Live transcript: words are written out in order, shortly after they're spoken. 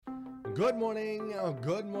Good morning,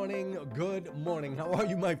 good morning, good morning. How are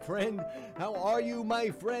you, my friend? How are you, my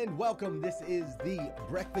friend? Welcome. This is the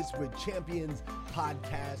Breakfast with Champions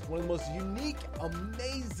podcast, one of the most unique,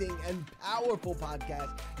 amazing, and powerful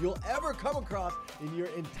podcasts you'll ever come across in your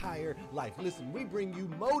entire life. Listen, we bring you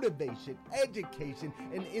motivation, education,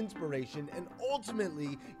 and inspiration, and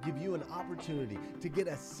ultimately give you an opportunity to get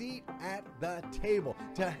a seat at the table,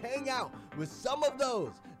 to hang out with some of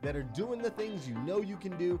those that are doing the things you know you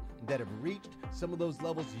can do, that have reached some of those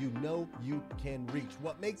levels you know you can reach.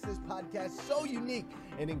 What makes this podcast so unique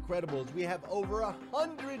and incredible is we have over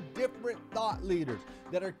 100 different thought leaders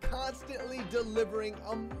that are constantly delivering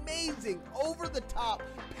amazing, over-the-top,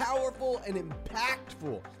 powerful, and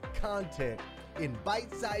impactful content in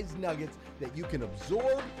bite-sized nuggets that you can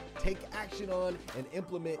absorb, take action on, and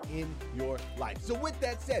implement in your life. So with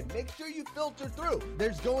that said, make sure you filter through.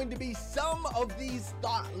 There's going to be some of these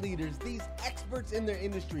thought leaders, these experts in their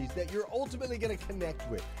industries that you're ultimately going to connect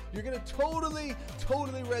with. You're going to totally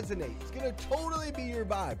resonate. It's going to totally be your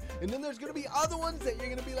vibe. And then there's going to be other ones that you're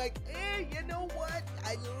going to be like, you know what?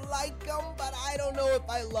 I like them, but I don't know if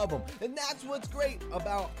I love them. And that's what's great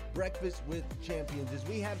about Breakfast with Champions is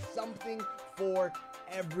we have something for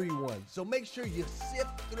everyone. So make sure you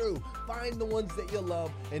sift through, find the ones that you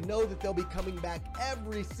love, and know that they'll be coming back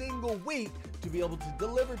every single week to be able to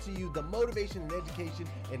deliver to you the motivation and education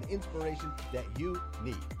and inspiration that you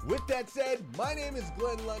need. With that said, my name is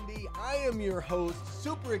Glenn Lundy. I am your host,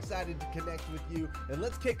 super excited to connect with you, and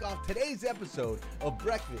let's kick off today's episode of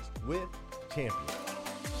Breakfast with Champions.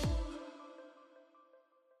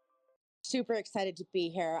 Super excited to be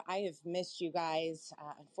here. I have missed you guys.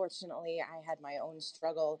 Unfortunately, I had my own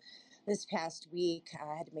struggle this past week.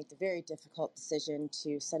 I had to make the very difficult decision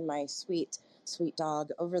to send my sweet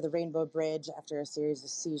dog over the Rainbow Bridge after a series of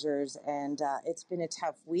seizures, and it's been a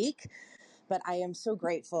tough week. But I am so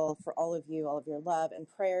grateful for all of you, all of your love and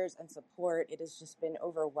prayers and support. It has just been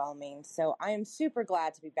overwhelming. So I am super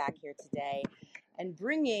glad to be back here today and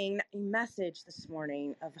bringing a message this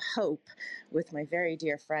morning of hope with my very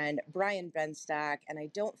dear friend, Brian Benstock. And I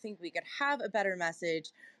don't think we could have a better message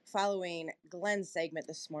following Glenn's segment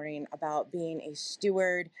this morning about being a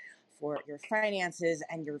steward for your finances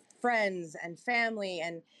and your friends and family,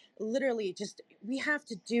 and literally just we have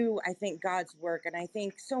to do, I think, God's work. And I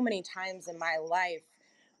think so many times in my life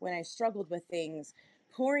when I struggled with things,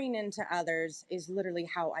 pouring into others is literally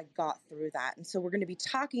how I got through that. And so we're going to be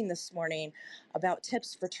talking this morning about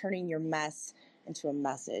tips for turning your mess into a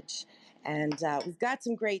message. And we've got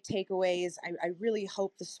some great takeaways. I really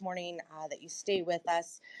hope this morning that you stay with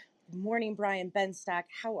us. Good morning, Brian Benstock.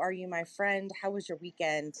 How are you, my friend? How was your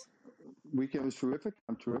weekend? Weekend was terrific.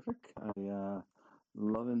 I'm terrific. I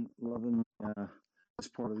loving this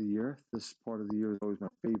part of the year. This part of the year is always my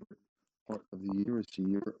favorite part of the year. It's the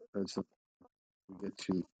year as we get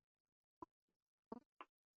to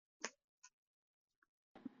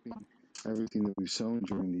everything that we've sown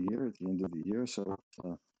during the year at the end of the year. So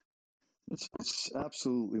it's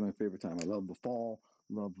absolutely my favorite time. I love the fall.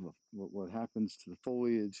 Love what happens to the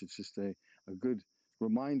foliage. It's just a good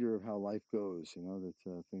reminder of how life goes. You know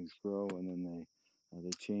that things grow and then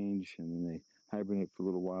they change and then they hibernate for a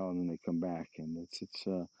little while and then they come back. And it's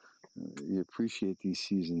you appreciate these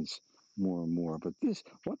seasons more and more. But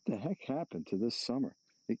what the heck happened to this summer?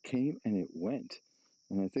 It came and it went.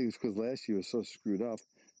 And I think it's because last year was so screwed up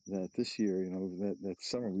that this year, that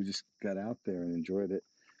summer we just got out there and enjoyed it.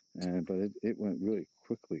 But it went really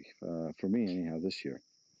quickly for me anyhow this year.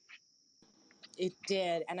 It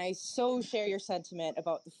did. And I so share your sentiment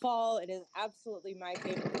about the fall. It is absolutely my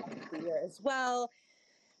favorite time of the year as well.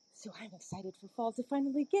 So I'm excited for fall to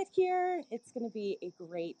finally get here. It's going to be a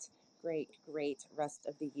great rest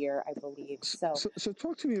of the year, I believe. So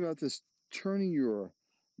talk to me about this turning your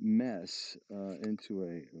mess into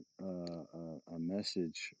a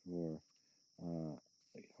message, or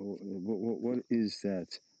what is that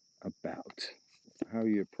about? How are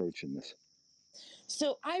you approaching this?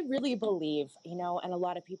 So I really believe, and a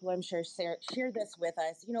lot of people I'm sure share this with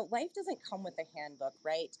us, life doesn't come with a handbook,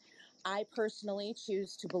 right? I personally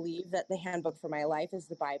choose to believe that the handbook for my life is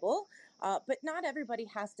the Bible, but not everybody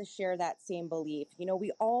has to share that same belief.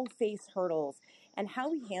 We all face hurdles, and how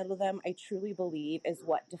we handle them, I truly believe, is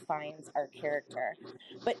what defines our character.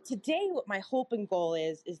 But today, what my hope and goal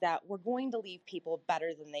is that we're going to leave people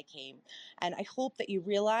better than they came. And I hope that you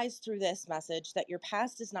realize through this message that your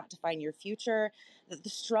past does not define your future, that the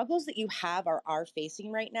struggles that you are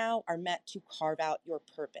facing right now are meant to carve out your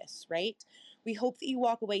purpose, right? We hope that you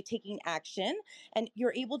walk away taking action and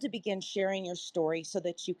you're able to begin sharing your story so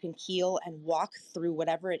that you can heal and walk through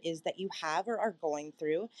whatever it is that you have or are going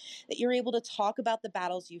through, that you're able to talk about the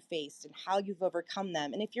battles you faced and how you've overcome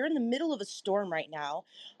them. And if you're in the middle of a storm right now,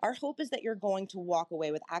 our hope is that you're going to walk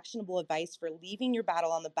away with actionable advice for leaving your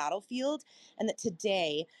battle on the battlefield, and that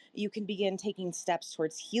today you can begin taking steps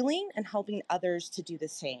towards healing and helping others to do the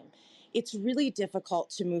same. It's really difficult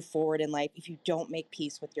to move forward in life if you don't make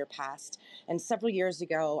peace with your past. And several years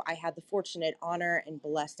ago, I had the fortunate honor and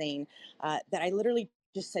blessing that I literally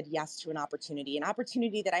just said yes to an opportunity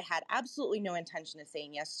that I had absolutely no intention of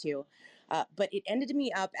saying yes to. But it ended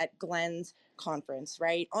me up at Glenn's conference,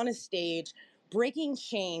 right? On a stage, breaking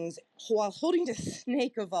chains while holding a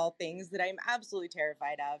snake of all things that I'm absolutely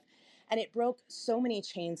terrified of. And it broke so many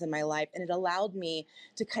chains in my life, and it allowed me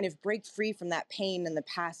to kind of break free from that pain in the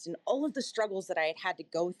past and all of the struggles that I had had to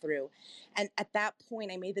go through. And at that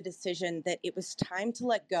point, I made the decision that it was time to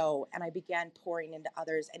let go, and I began pouring into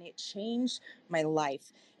others, and it changed my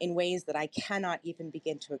life in ways that I cannot even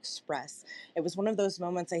begin to express. It was one of those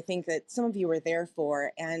moments I think that some of you were there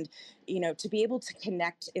for, and to be able to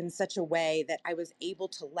connect in such a way that I was able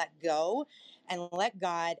to let go and let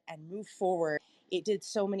God and move forward. It did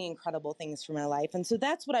so many incredible things for my life. And so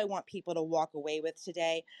that's what I want people to walk away with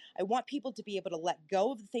today. I want people to be able to let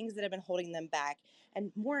go of the things that have been holding them back,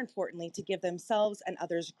 and more importantly, to give themselves and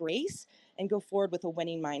others grace and go forward with a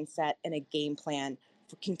winning mindset and a game plan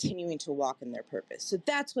for continuing to walk in their purpose. So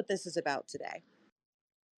that's what this is about today.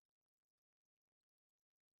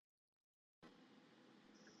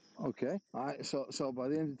 Okay. So by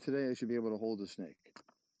the end of today, I should be able to hold a snake.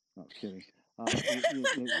 No, kidding. I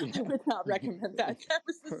would not recommend that. That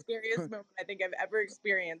was the scariest moment I think I've ever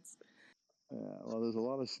experienced. Well, there's a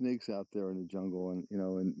lot of snakes out there in the jungle,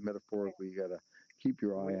 and metaphorically, you got to keep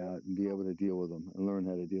your eye out and be able to deal with them and learn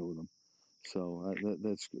how to deal with them. So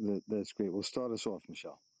that's great. Well, start us off,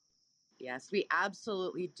 Michelle. Yes, we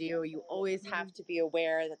absolutely do. You always have to be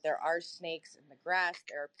aware that there are snakes in the grass.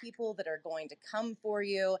 There are people that are going to come for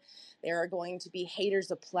you. There are going to be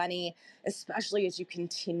haters aplenty, especially as you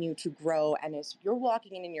continue to grow. And as you're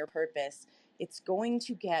walking in your purpose, it's going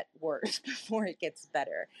to get worse before it gets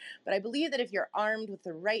better. But I believe that if you're armed with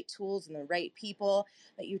the right tools and the right people,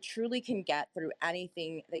 that you truly can get through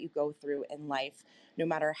anything that you go through in life, no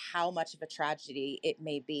matter how much of a tragedy it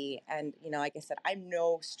may be. And, like I said, I'm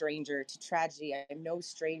no stranger to tragedy. I'm no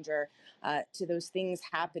stranger to those things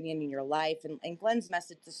happening in your life. And Glenn's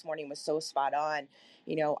message this morning was so spot on.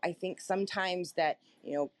 I think sometimes that,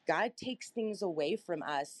 God takes things away from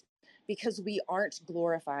us because we aren't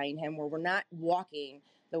glorifying him, or we're not walking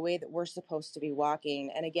the way that we're supposed to be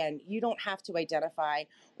walking. And again, you don't have to identify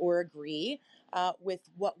or agree with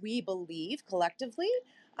what we believe collectively.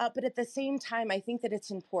 But at the same time, I think that it's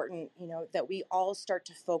important, that we all start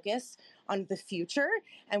to focus on the future,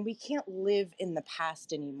 and we can't live in the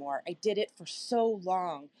past anymore. I did it for so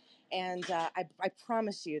long. And I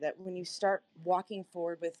promise you that when you start walking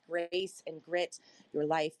forward with grace and grit, your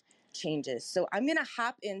life changes. So I'm going to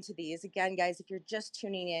hop into these. Again, guys, if you're just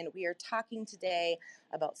tuning in, we are talking today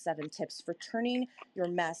about 7 tips for turning your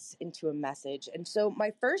mess into a message. And so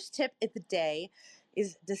my first tip of the day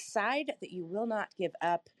is decide that you will not give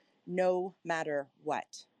up no matter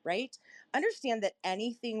what, right? Understand that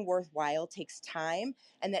anything worthwhile takes time,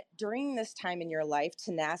 and that during this time in your life,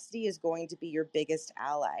 tenacity is going to be your biggest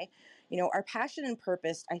ally. Our passion and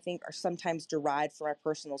purpose, I think, are sometimes derived from our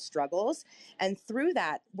personal struggles. And through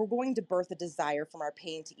that, we're going to birth a desire from our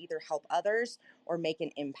pain to either help others or make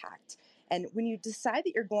an impact. And when you decide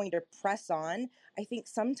that you're going to press on, I think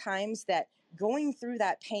sometimes that going through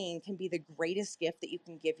that pain can be the greatest gift that you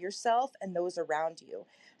can give yourself and those around you.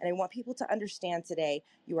 And I want people to understand today,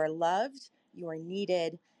 you are loved, you are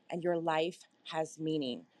needed, and your life has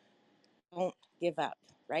meaning. Don't give up,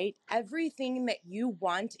 right? Everything that you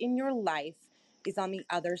want in your life is on the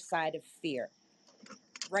other side of fear.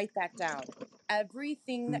 Write that down.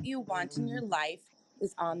 Everything that you want in your life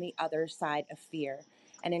is on the other side of fear.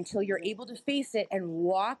 And until you're able to face it and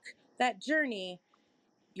walk that journey,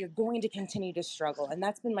 you're going to continue to struggle. And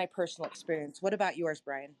that's been my personal experience. What about yours,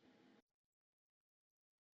 Brian?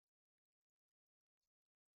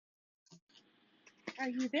 Are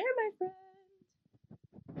you there, my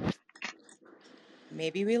friend?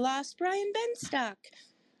 Maybe we lost Brian Benstock.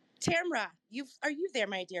 Tamra, are you there,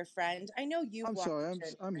 my dear friend? I know you've I'm walked sorry. the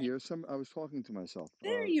journey. I'm here. I was talking to myself.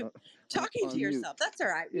 There you talking to On mute. yourself. That's all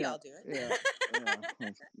right. We Yeah. all do it. Yeah.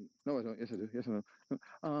 No, I don't. Yes, I do. Yes, I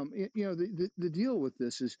know. The deal with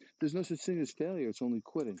this is there's no such thing as failure. It's only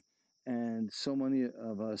quitting, and so many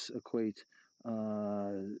of us equate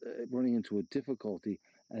running into a difficulty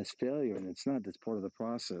as failure, and it's not. That's part of the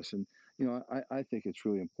process. And I think it's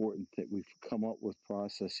really important that we've come up with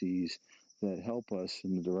processes that help us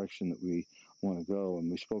in the direction that we want to go. And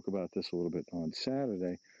we spoke about this a little bit on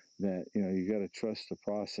Saturday. That you got to trust the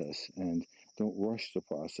process and don't rush the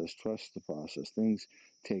process. Trust the process. Things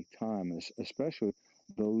take time, especially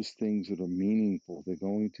those things that are meaningful. They're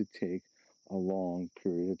going to take a long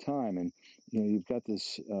period of time. And you've got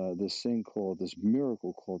this thing called this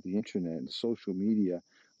miracle called the internet and social media,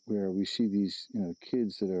 where we see these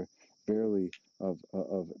kids that are barely of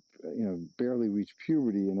barely reach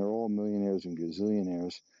puberty, and they're all millionaires and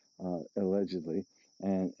gazillionaires, allegedly,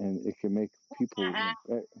 and it can make people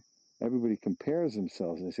everybody compares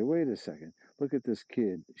themselves, and they say, wait a second, look at this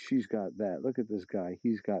kid, she's got that, look at this guy,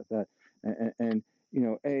 he's got that. And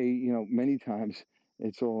many times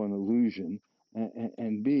it's all an illusion,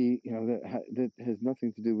 and B, that has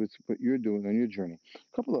nothing to do with what you're doing on your journey.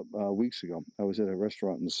 A couple of weeks ago, I was at a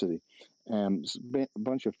restaurant in the city, and a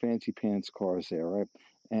bunch of fancy pants cars there, right?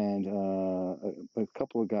 And a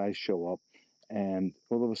couple of guys show up, and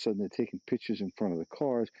all of a sudden they're taking pictures in front of the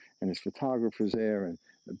cars, and there's photographers there, and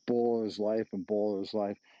baller's life and baller's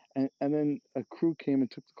life, and then a crew came and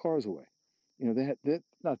took the cars away. They're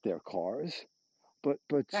not their cars, but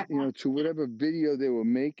to whatever video they were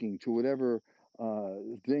making, to whatever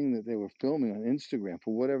thing that they were filming on Instagram,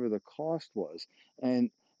 for whatever the cost was.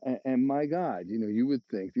 And my God, you would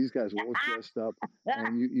think these guys were all dressed up,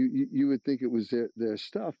 and you would think it was their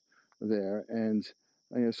stuff there. And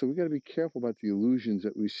so we got to be careful about the illusions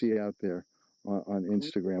that we see out there on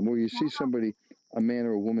Instagram, where you see somebody, a man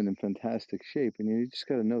or a woman, in fantastic shape, and you just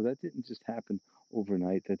got to know that didn't just happen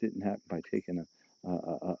overnight. That didn't happen by taking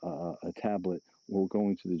a tablet or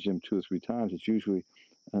going to the gym 2 or 3 times. It's usually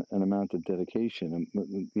an amount of dedication.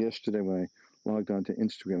 And yesterday when I logged onto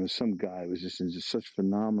Instagram, some guy was just in such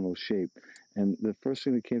phenomenal shape. And the first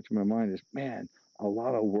thing that came to my mind is, man, a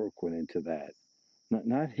lot of work went into that.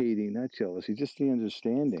 Not hating, not jealousy, just the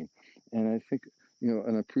understanding. And I think,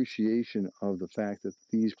 an appreciation of the fact that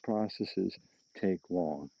these processes take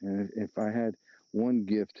long. And if I had one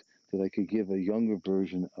gift that I could give a younger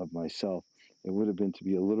version of myself, it would have been to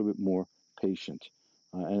be a little bit more patient.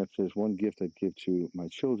 And if there's one gift I'd give to my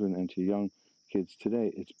children and to young kids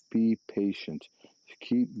today, it's be patient.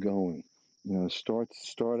 Keep going. Start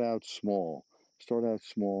out small. Start out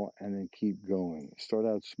small and then keep going. Start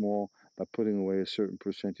out small by putting away a certain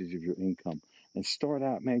percentage of your income. And start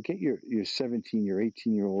out, man, get your 17, your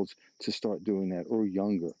 18-year-olds to start doing that, or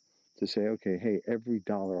younger, to say, okay, hey, every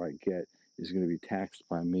dollar I get is going to be taxed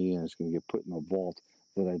by me, and it's going to get put in a vault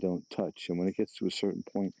that I don't touch. And when it gets to a certain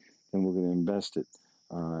point, then we're going to invest it.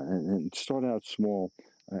 And start out small.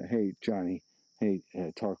 Hey, Johnny. Hey,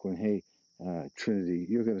 Tarquin. Hey, Trinity.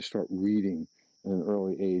 You're going to start reading at an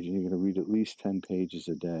early age, and you're going to read at least 10 pages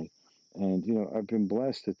a day. And, I've been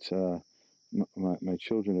blessed that my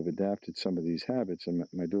children have adapted some of these habits. And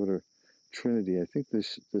my daughter, Trinity, I think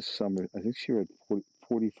this summer, I think she read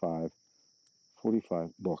 45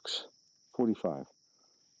 books. 45.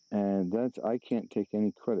 And I can't take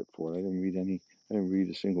any credit for it. I didn't read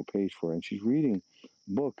a single page for it. And she's reading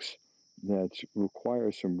books that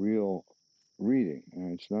require some real reading.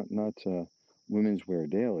 And it's not Women's Wear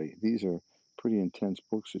Daily. These are pretty intense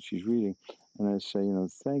books that she's reading. And I say,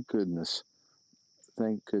 thank goodness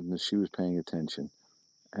she was paying attention.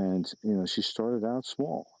 And, she started out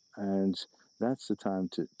small. And that's the time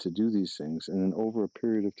to do these things. And then over a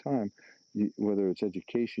period of time, whether it's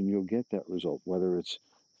education, you'll get that result. Whether it's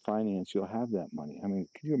finance, you'll have that money. I mean,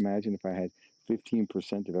 can you imagine if I had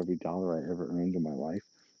 15% of every dollar I ever earned in my life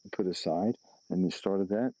put aside, and you started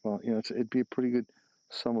that? Well, it'd be a pretty good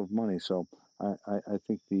sum of money. So I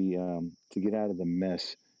think to get out of the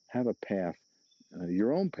mess, have a path,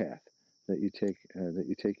 your own path that you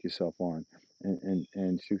take yourself on,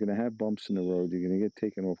 and you're going to have bumps in the road. You're going to get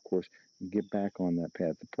taken off course and get back on that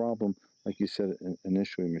path. The problem, like you said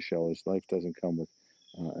initially, Michelle, is life doesn't come with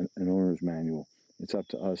an owner's manual. It's up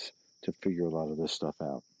to us to figure a lot of this stuff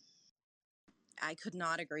out. I could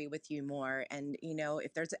not agree with you more. And,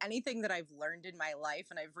 if there's anything that I've learned in my life,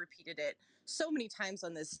 and I've repeated it so many times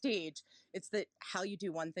on this stage, it's that how you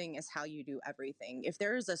do one thing is how you do everything. If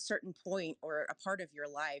there is a certain point or a part of your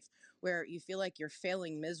life where you feel like you're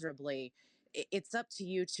failing miserably, it's up to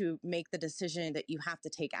you to make the decision that you have to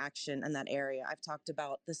take action in that area. I've talked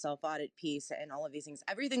about the self-audit piece and all of these things.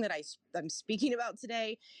 Everything that I'm speaking about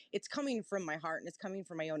today, it's coming from my heart and it's coming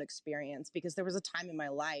from my own experience, because there was a time in my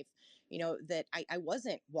life that I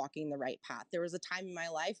wasn't walking the right path. There was a time in my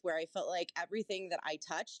life where I felt like everything that I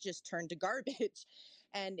touched just turned to garbage.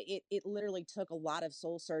 And it literally took a lot of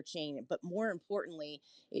soul searching, but more importantly,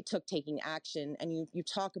 it took taking action. And you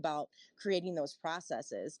talk about creating those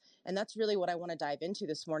processes. And that's really what I want to dive into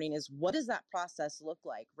this morning is what does that process look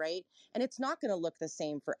like, right? And it's not going to look the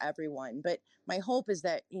same for everyone, but my hope is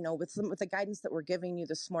that, with the guidance that we're giving you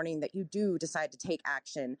this morning, that you do decide to take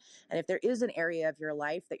action. And if there is an area of your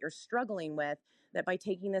life that you're struggling with, that by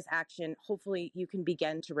taking this action, hopefully you can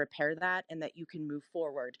begin to repair that and that you can move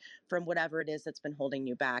forward from whatever it is that's been holding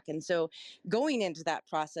you back. And so going into that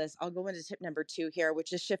process, I'll go into tip number 2 here,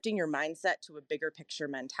 which is shifting your mindset to a bigger picture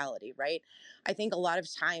mentality, right? I think a lot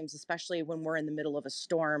of times, especially when we're in the middle of a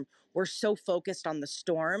storm, we're so focused on the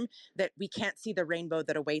storm that we can't see the rainbow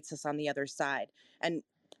that awaits us on the other side. And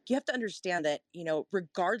you have to understand that,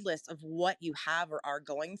 regardless of what you have or are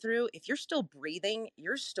going through, if you're still breathing,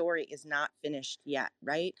 your story is not finished yet,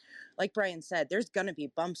 right? Like Brian said, there's going to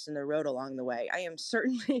be bumps in the road along the way. I am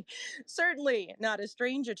certainly not a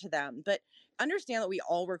stranger to them, but understand that we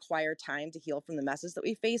all require time to heal from the messes that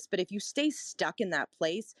we face. But if you stay stuck in that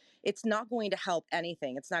place, it's not going to help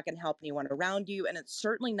anything. It's not going to help anyone around you, and it's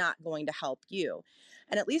certainly not going to help you.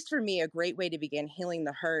 And at least for me, a great way to begin healing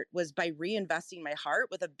the hurt was by reinvesting my heart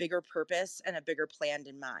with a bigger purpose and a bigger plan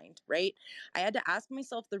in mind, right? I had to ask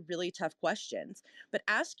myself the really tough questions, but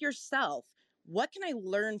ask yourself, what can I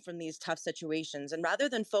learn from these tough situations? And rather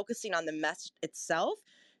than focusing on the mess itself,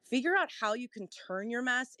 figure out how you can turn your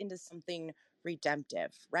mess into something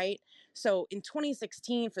redemptive, right? So in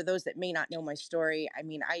 2016, for those that may not know my story, I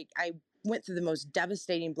mean, I went through the most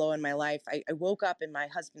devastating blow in my life. I woke up in my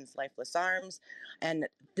husband's lifeless arms, and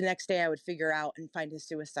the next day I would figure out and find his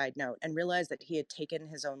suicide note and realize that he had taken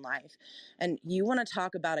his own life. And you want to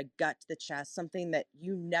talk about a gut to the chest, something that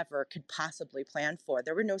you never could possibly plan for.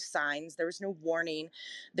 There were no signs, there was no warning,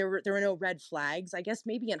 there were no red flags. I guess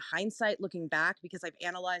maybe in hindsight, looking back, because I've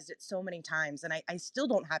analyzed it so many times and I still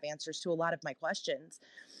don't have answers to a lot of my questions.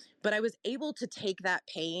 But I was able to take that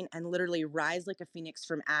pain and literally rise like a phoenix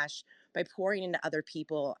from ash by pouring into other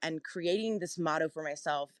people and creating this motto for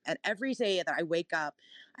myself. And every day that I wake up,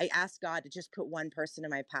 I ask God to just put one person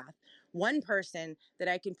in my path, one person that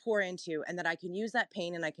I can pour into and that I can use that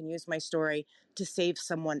pain and I can use my story to save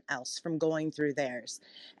someone else from going through theirs.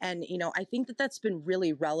 And, I think that that's been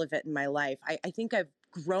really relevant in my life. I think I've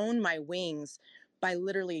grown my wings by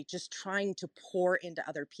literally just trying to pour into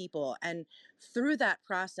other people. And through that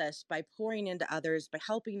process, by pouring into others, by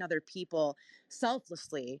helping other people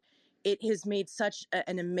selflessly, it has made such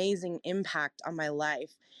an amazing impact on my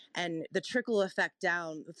life. And the trickle effect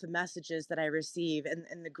down with the messages that I receive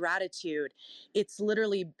and the gratitude, it's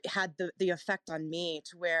literally had the effect on me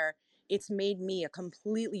to where it's made me a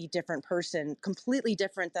completely different person, completely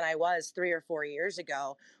different than I was 3 or 4 years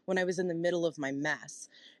ago when I was in the middle of my mess.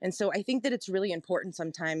 And so I think that it's really important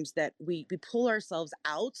sometimes that we pull ourselves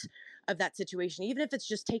out of that situation, even if it's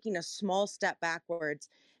just taking a small step backwards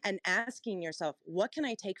and asking yourself, what can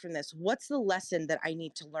I take from this? What's the lesson that I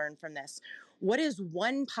need to learn from this? What is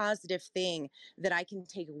one positive thing that I can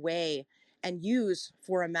take away and use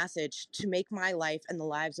for a message to make my life and the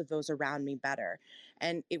lives of those around me better?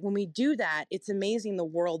 And when we do that, it's amazing the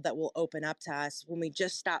world that will open up to us when we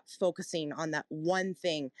just stop focusing on that one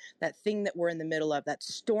thing, that thing that we're in the middle of, that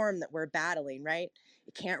storm that we're battling, right?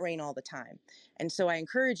 It can't rain all the time. And so I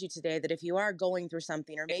encourage you today that if you are going through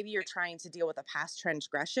something, or maybe you're trying to deal with a past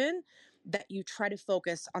transgression, that you try to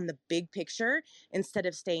focus on the big picture instead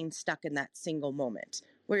of staying stuck in that single moment.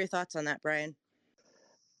 What are your thoughts on that, Brian?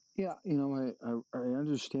 Yeah, I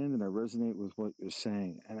understand and I resonate with what you're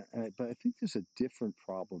saying, but I think there's a different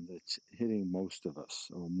problem that's hitting most of us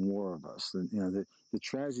or more of us. Than the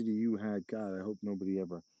tragedy you had. God, I hope nobody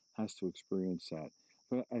ever has to experience that.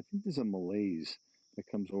 But I think there's a malaise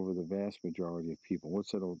that comes over the vast majority of people.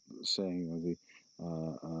 What's that old saying? That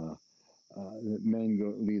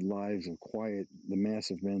lead lives of quiet, the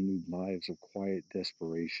mass of men lead lives of quiet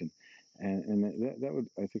desperation. And that would,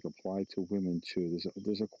 I think, apply to women too.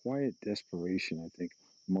 There's a quiet desperation, I think,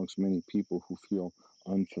 amongst many people who feel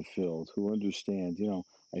unfulfilled, who understand,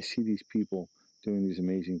 I see these people doing these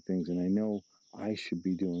amazing things, and I know I should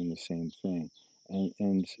be doing the same thing.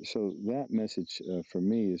 And so that message for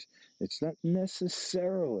me is, it's not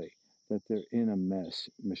necessarily that they're in a mess,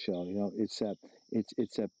 Michelle. It's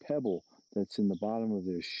that pebble that's in the bottom of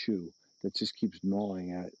their shoe that just keeps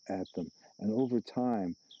gnawing at them. And over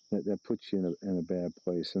time, that puts you in a bad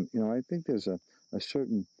place. And, I think there's a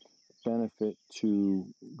certain benefit to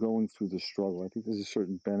going through the struggle. I think there's a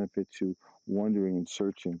certain benefit to wondering and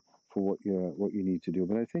searching for what you need to do.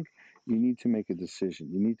 But I think you need to make a decision.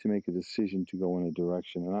 You need to make a decision to go in a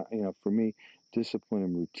direction. And, for me, discipline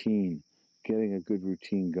and routine getting a good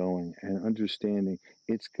routine going and understanding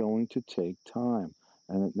it's going to take time.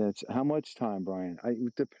 And that's how much time, Brian?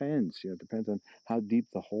 It depends. It depends on how deep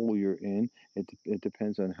the hole you're in. It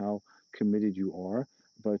depends on how committed you are.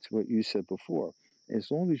 But it's what you said before.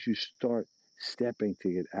 As long as you start stepping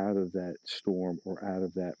to get out of that storm or out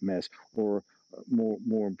of that mess, or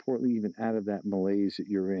more importantly, even out of that malaise that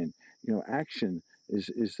you're in, action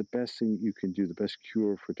is the best thing you can do. The best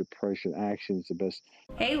cure for depression. Action is the best.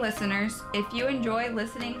 Hey listeners, if you enjoy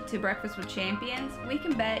listening to Breakfast with Champions, we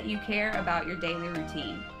can bet you care about your daily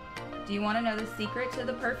routine. Do you want to know the secret to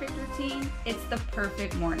the perfect routine? It's the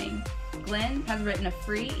perfect morning. Glenn has written a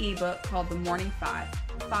free ebook called The Morning 5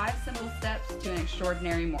 simple steps to an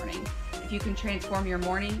extraordinary morning. If you can transform your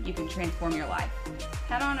morning, you can transform your life.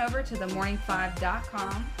 Head on over to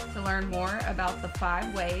themorning5.com to learn more about the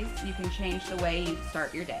 5 ways you can change the way you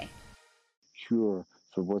start your day. Cure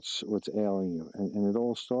for what's ailing you, and it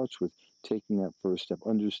all starts with taking that first step,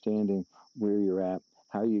 understanding where you're at,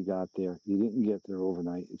 how you got there. You didn't get there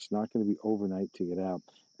overnight. It's not going to be overnight to get out.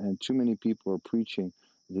 And too many people are preaching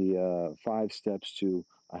the 5 steps to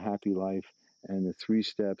a happy life, and the 3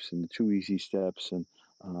 steps and the 2 easy steps, and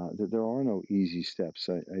there are no easy steps.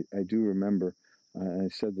 I do remember, and I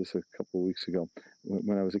said this a couple of weeks ago,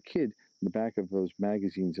 when I was a kid, in the back of those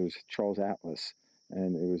magazines, there was Charles Atlas,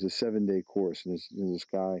 and it was a 7-day course. And there's this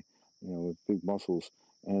guy, with big muscles.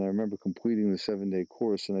 And I remember completing the 7-day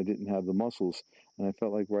course, and I didn't have the muscles. And I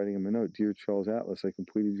felt like writing him a note, "Dear Charles Atlas, I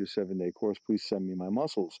completed your 7-day course. Please send me my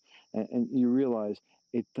muscles." And you realize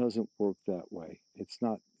it doesn't work that way. It's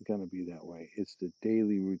not going to be that way. It's the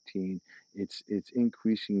daily routine. It's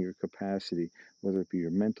increasing your capacity, whether it be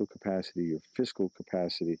your mental capacity, your physical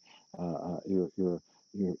capacity, your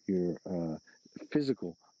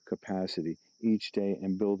physical capacity each day,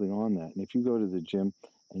 and building on that. And if you go to the gym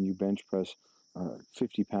and you bench press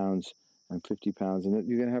 50 pounds and 50 pounds, and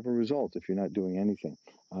you're going to have a result if you're not doing anything.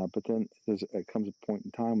 But then it comes a point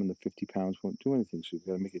in time when the 50 pounds won't do anything. So you've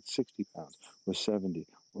got to make it 60 pounds or 70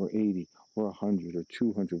 or 80 or 100 or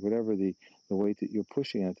 200, whatever the weight that you're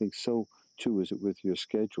pushing. I think so too is it with your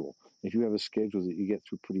schedule. If you have a schedule that you get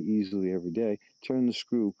through pretty easily every day, turn the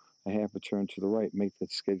screw a half a turn to the right, make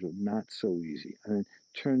that schedule not so easy. And then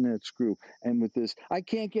turn that screw. And with this, I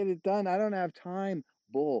can't get it done, I don't have time,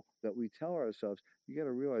 bull that we tell ourselves, you got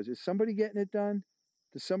to realize, is somebody getting it done?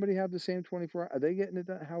 Does somebody have the same 24 hours? Are they getting it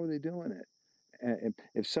done? How are they doing it? And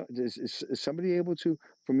if so, is somebody able to,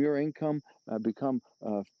 from your income, become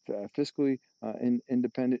fiscally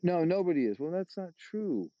independent? No, nobody is. Well, that's not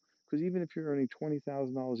true. Because even if you're earning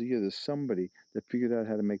 $20,000 a year, there's somebody that figured out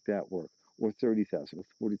how to make that work, or 30,000, or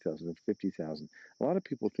 40,000, or 50,000. A lot of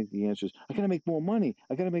people think the answer is, I got to make more money.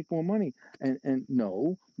 I got to make more money. And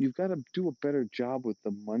no, you've got to do a better job with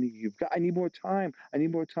the money you've got. I need more time. I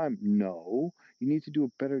need more time. No, you need to do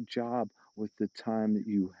a better job with the time that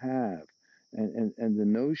you have. And the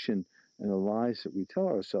notion and the lies that we tell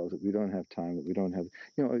ourselves that we don't have time, that we don't have,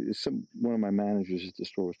 one of my managers at the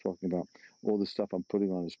store was talking about all the stuff I'm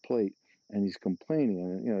putting on his plate, and he's complaining.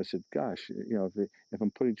 And, I said, gosh, if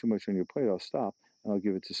I'm putting too much on your plate, I'll stop and I'll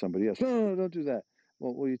give it to somebody else. No, don't do that.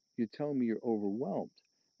 Well, you're telling me you're overwhelmed.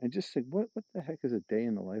 And just think, what the heck is a day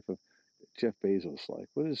in the life of Jeff Bezos like?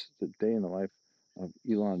 What is the day in the life of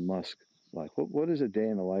Elon Musk like? What is a day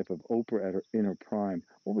in the life of Oprah in her prime?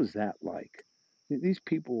 What was that like? These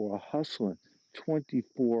people were hustling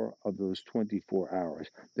 24 of those 24 hours.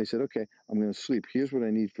 They said, okay, I'm going to sleep. Here's what I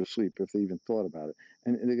need for sleep, if they even thought about it.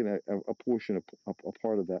 And they're going to apportion a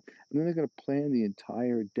part of that. And then they're going to plan the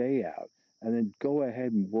entire day out and then go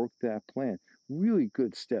ahead and work that plan. Really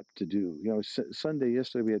good step to do. Sunday,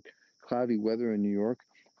 yesterday, we had cloudy weather in New York,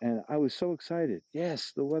 and I was so excited.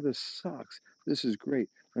 Yes, the weather sucks. This is great.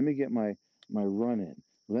 Let me get my run in.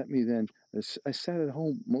 Let me then, I sat at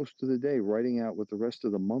home most of the day writing out what the rest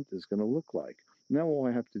of the month is going to look like. Now all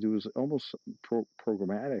I have to do is almost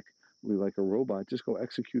programmatically, like a robot, just go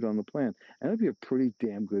execute on the plan. And it'll be a pretty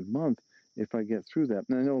damn good month if I get through that.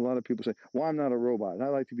 And I know a lot of people say, well, I'm not a robot, and I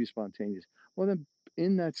like to be spontaneous. Well, then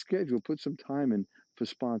in that schedule, put some time in for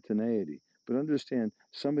spontaneity. But understand,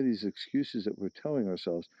 some of these excuses that we're telling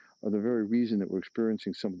ourselves are the very reason that we're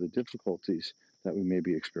experiencing some of the difficulties that we may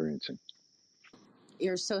be experiencing.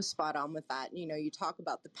 You're so spot on with that. You talk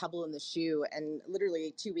about the pebble in the shoe, and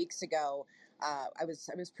literally 2 weeks ago, I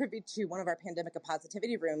was privy to one of our pandemic of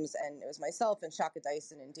positivity rooms, and it was myself and Shaka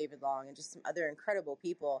Dyson and David Long and just some other incredible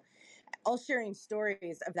people, all sharing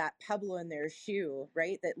stories of that pebble in their shoe,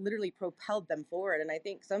 right? That literally propelled them forward. And I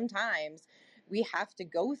think sometimes we have to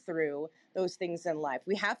go through those things in life.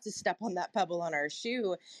 We have to step on that pebble on our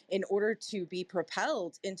shoe in order to be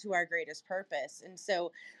propelled into our greatest purpose. And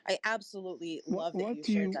so I absolutely love that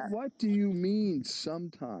you shared that. What do you mean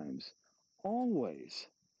sometimes? Always.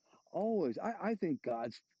 Always. I think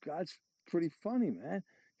God's pretty funny, man.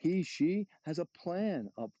 She has a plan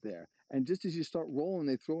up there. And just as you start rolling,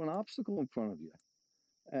 they throw an obstacle in front of you.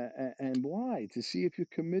 And why? To see if you're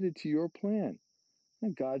committed to your plan.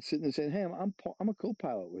 And God's sitting there saying, "Hey, I'm a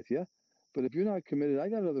co-pilot with you, but if you're not committed, I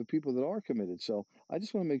got other people that are committed. So I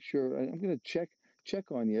just want to make sure I'm going to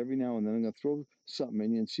check on you every now and then. I'm going to throw something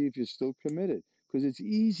in you and see if you're still committed, because it's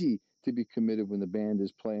easy to be committed when the band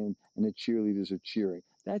is playing and the cheerleaders are cheering.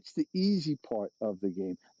 That's the easy part of the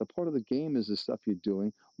game. The part of the game is the stuff you're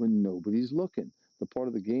doing when nobody's looking. The part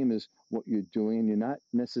of the game is what you're doing, and you're not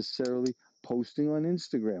necessarily posting on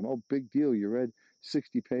Instagram. Oh, big deal. You read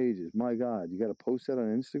 60 pages. My God, you got to post that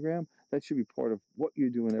on Instagram? That should be part of what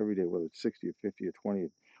you're doing every day, whether it's 60 or 50 or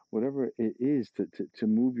 20, whatever it is to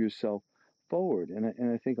move yourself forward. And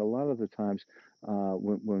I think a lot of the times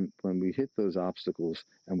when we hit those obstacles,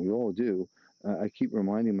 and we all do, I keep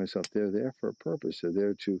reminding myself they're there for a purpose. They're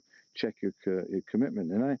there to check your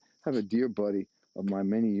commitment. And I have a dear buddy of mine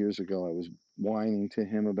many years ago. I was whining to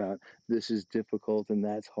him about this is difficult and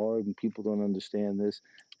that's hard and people don't understand this.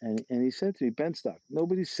 And he said to me, Benstock,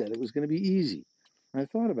 nobody said it was going to be easy. And I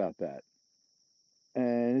thought about that.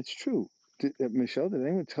 And it's true. Michelle, did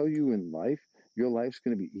anyone tell you in life your life's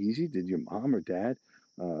going to be easy? Did your mom or dad,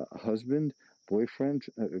 husband, boyfriend,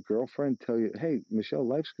 girlfriend tell you, hey, Michelle,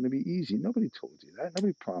 life's going to be easy? Nobody told you that.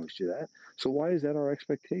 Nobody promised you that. So why is that our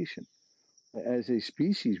expectation? As a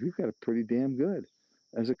species, we've got it pretty damn good.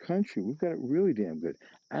 As a country, we've got it really damn good.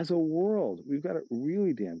 As a world, we've got it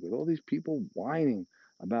really damn good. All these people whining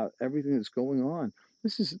about everything that's going on.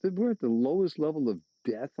 We're at the lowest level of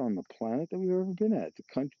death on the planet that we've ever been at.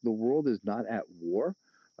 The world is not at war.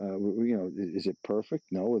 Is it perfect?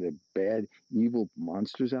 No. Are there bad, evil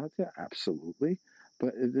monsters out there? Absolutely.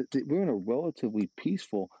 But we're in a relatively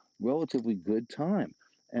peaceful, relatively good time.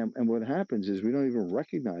 And what happens is we don't even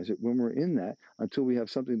recognize it when we're in that until we have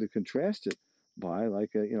something to contrast it by,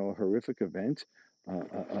 like a horrific event,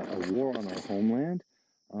 a war on our homeland,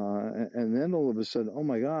 and then all of a sudden, oh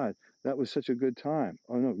my God, that was such a good time.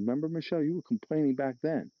 Oh no, remember, Michelle, you were complaining back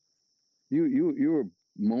then. You were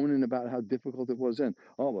moaning about how difficult it was then.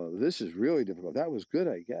 Oh well, this is really difficult. That was good,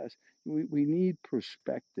 I guess. We need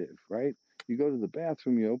perspective, right? You go to the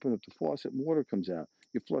bathroom, you open up the faucet, and water comes out.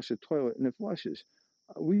 You flush the toilet, and it flushes.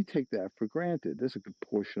 We take that for granted. There's a good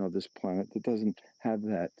portion of this planet that doesn't have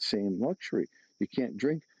that same luxury. You can't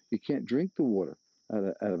drink. You can't drink the water out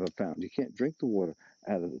of a fountain. You can't drink the water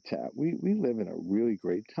out of the tap. We live in a really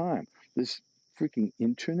great time. This freaking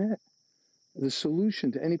internet, the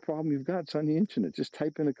solution to any problem you've got is on the internet. Just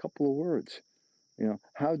type in a couple of words.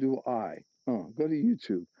 How do I? Go to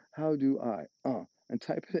YouTube. How do I? And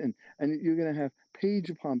type it in, and you're going to have page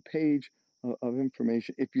upon page of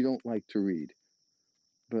information if you don't like to read.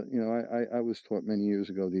 But I was taught many years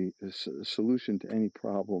ago the solution to any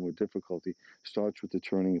problem or difficulty starts with the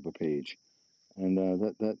turning of a page, and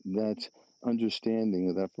that understanding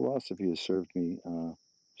of that philosophy has served me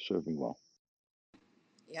well.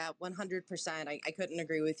 Yeah, 100%. I couldn't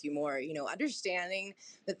agree with you more. Understanding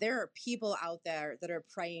that there are people out there that are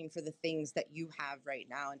praying for the things that you have right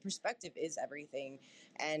now, and perspective is everything.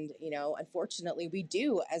 And, unfortunately, we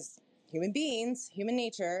do, as human beings, human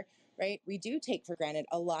nature, right? We do take for granted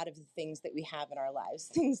a lot of the things that we have in our lives.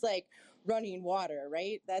 Things like running water,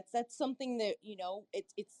 right? That's something that,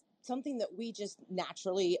 it's something that we just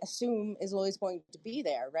naturally assume is always going to be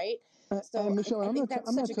there, right? So And Michelle, I think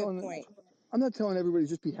that's such a good point. I'm not telling everybody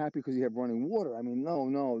just be happy because you have running water. I mean,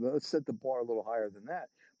 no, let's set the bar a little higher than that.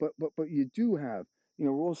 But you do have,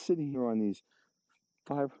 we're all sitting here on these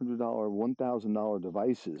 $500, $1,000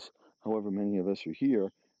 devices, however many of us are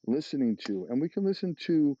here, listening to, and we can listen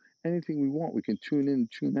to anything we want. We can tune in,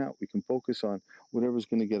 tune out. We can focus on whatever's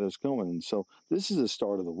going to get us going. And so this is the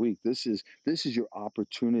start of the week. This is your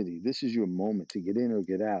opportunity. This is your moment to get in or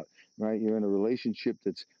get out, right? You're in a relationship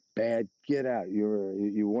that's bad, get out.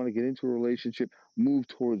 You want to get into a relationship, move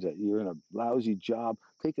towards that. You're in a lousy job,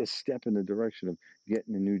 take a step in the direction of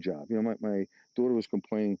getting a new job. My daughter was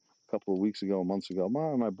complaining couple of weeks ago, months ago,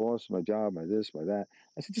 Mom, my boss, my job, my this, my that.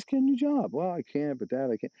 I said, just get a new job. Well, I can't, but Dad,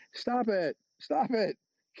 I can't. Stop it.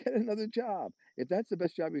 Get another job. If that's the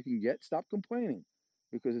best job you can get, stop complaining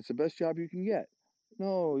because it's the best job you can get.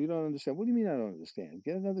 No, you don't understand. What do you mean I don't understand?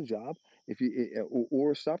 Get another job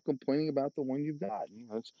or stop complaining about the one you've got.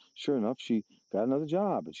 Sure enough, she got another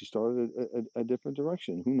job and she started a different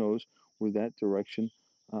direction. Who knows where that direction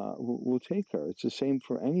we'll take her. It's the same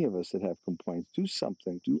for any of us that have complaints. Do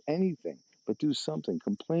something, do anything, but do something.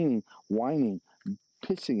 Complaining, whining,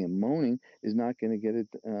 pissing, and moaning is not going to get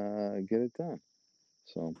it done.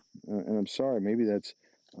 So, and I'm sorry, maybe that's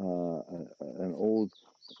an old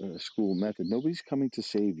school method. Nobody's coming to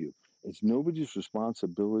save you. It's nobody's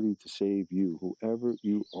responsibility to save you. Whoever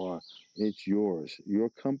you are, it's yours. Your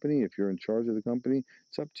company, if you're in charge of the company,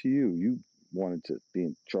 it's up to you. You wanted to be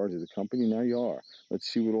in charge of the company, now you are. Let's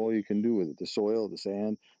see what all you can do with it. The soil, the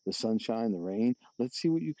sand, the sunshine, the rain. Let's see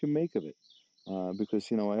what you can make of it. Because,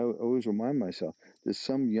 I always remind myself, there's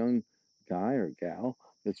some young guy or gal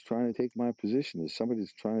that's trying to take my position. There's somebody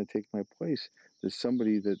that's trying to take my place. There's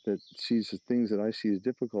somebody that sees the things that I see as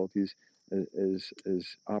difficulties as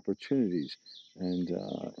opportunities. And,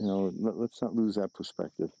 let's not lose that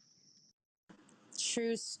perspective.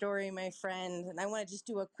 True story, my friend. And I want to just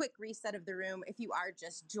do a quick reset of the room. If you are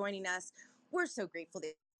just joining us, we're so grateful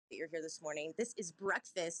that you're here this morning. This is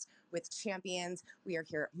Breakfast with Champions. We are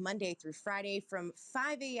here Monday through Friday from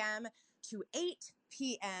 5 a.m. to 8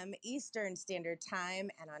 p.m. Eastern Standard Time.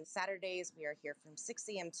 And on Saturdays, we are here from 6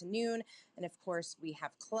 a.m. to noon. And of course, we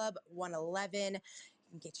have Club 111.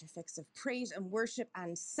 You can get your fix of praise and worship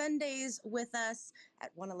on Sundays with us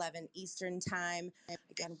at 1:11 Eastern Time.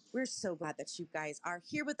 Again, we're so glad that you guys are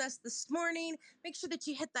here with us this morning. Make sure that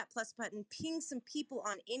you hit that plus button, ping some people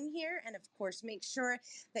on in here, and of course, make sure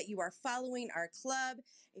that you are following our club.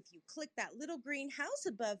 If you click that little green house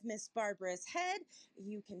above Miss Barbara's head,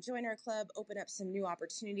 you can join our club, open up some new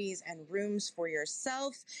opportunities and rooms for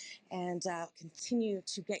yourself, and continue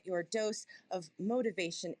to get your dose of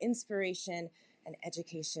motivation, inspiration, and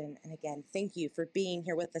education. And again, thank you for being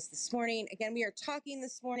here with us this morning. Again, we are talking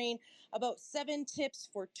this morning about 7 tips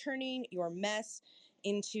for turning your mess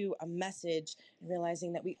into a message, and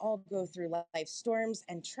realizing that we all go through life storms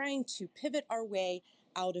and trying to pivot our way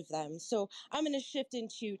out of them. So I'm going to shift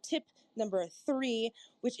into tip number 3,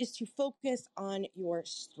 which is to focus on your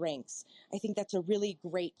strengths. I think that's a really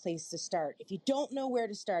great place to start. If you don't know where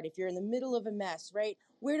to start, if you're in the middle of a mess, right?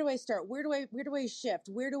 Where do I start? Where do I shift?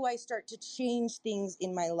 Where do I start to change things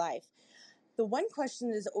in my life? The one question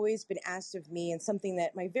that has always been asked of me, and something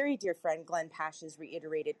that my very dear friend Glenn Pash has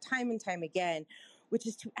reiterated time and time again, which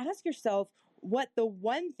is to ask yourself what the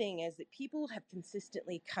one thing is that people have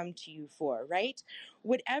consistently come to you for, right?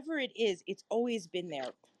 Whatever it is, it's always been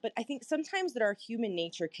there. But I think sometimes that our human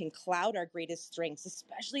nature can cloud our greatest strengths,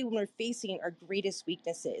 especially when we're facing our greatest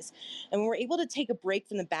weaknesses. And when we're able to take a break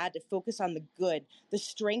from the bad to focus on the good, the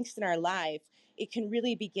strengths in our life, it can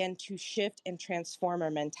really begin to shift and transform our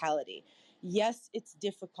mentality. Yes, it's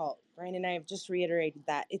difficult. Brian and I have just reiterated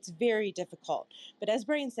that. It's very difficult. But as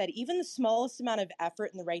Brian said, even the smallest amount of effort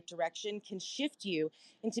in the right direction can shift you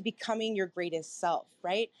into becoming your greatest self,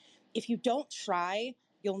 right? If you don't try,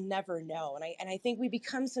 you'll never know. And I think we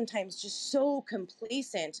become sometimes just so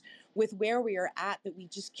complacent with where we are at that we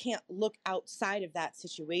just can't look outside of that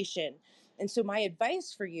situation. And so my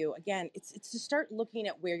advice for you, again, it's to start looking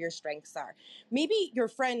at where your strengths are. Maybe your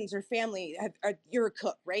friends or family, you're a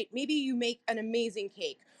cook, right? Maybe you make an amazing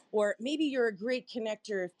cake, or maybe you're a great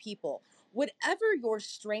connector of people. Whatever your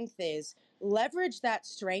strength is, leverage that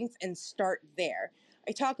strength and start there.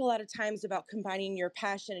 I talk a lot of times about combining your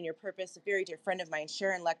passion and your purpose. A very dear friend of mine,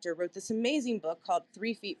 Sharon Lecter, wrote this amazing book called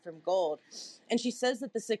 3 Feet from Gold. And she says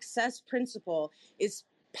that the success principle is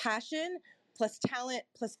passion plus talent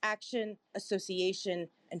plus action, association,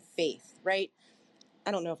 and faith, right?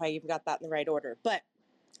 I don't know if I even got that in the right order, but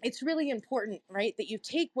it's really important, right, that you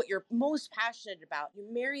take what you're most passionate about, you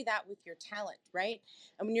marry that with your talent, right?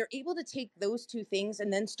 And when you're able to take those 2 things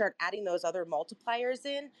and then start adding those other multipliers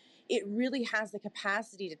in, it really has the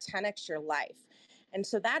capacity to 10x your life. And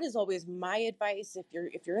so that is always my advice. If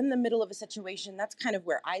you're in the middle of a situation, that's kind of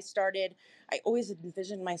where I started. I always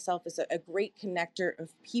envisioned myself as a great connector of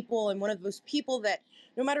people, and one of those people that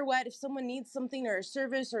no matter what, if someone needs something or a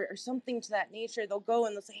service or something to that nature, they'll go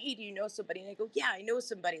and they'll say, hey, do you know somebody? And I go, yeah, I know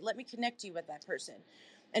somebody. Let me connect you with that person.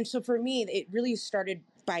 And so for me, it really started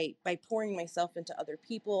by pouring myself into other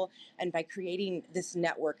people and by creating this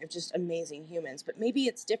network of just amazing humans. But maybe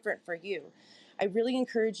it's different for you. I really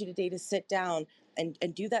encourage you today to sit down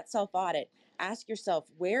and do that self-audit. Ask yourself,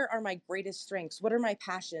 where are my greatest strengths? What are my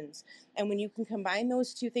passions? And when you can combine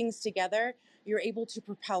those 2 things together, you're able to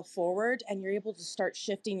propel forward and you're able to start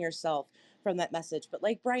shifting yourself from that message. But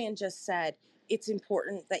like Brian just said, it's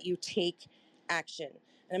important that you take action.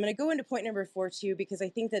 And I'm going to go into point number 4 too, because I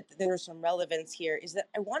think that there's some relevance here, is that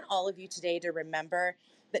I want all of you today to remember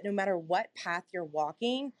that no matter what path you're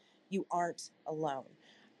walking, you aren't alone.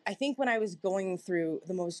 I think when I was going through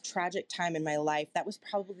the most tragic time in my life, that was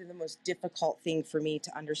probably the most difficult thing for me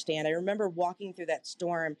to understand. I remember walking through that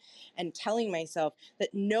storm and telling myself that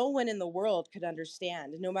no one in the world could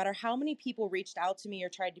understand. No matter how many people reached out to me or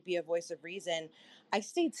tried to be a voice of reason, I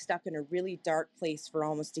stayed stuck in a really dark place for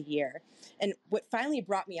almost a year. And what finally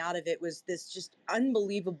brought me out of it was this just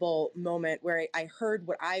unbelievable moment where I heard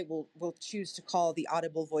what I will choose to call the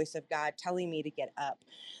audible voice of God telling me to get up.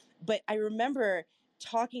 But I remember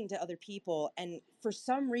talking to other people, and for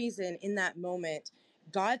some reason in that moment,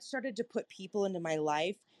 God started to put people into my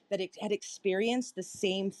life that had experienced the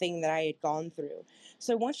same thing that I had gone through.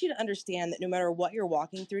 So I want you to understand that no matter what you're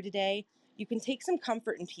walking through today, you can take some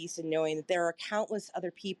comfort and peace in knowing that there are countless other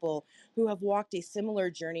people who have walked a similar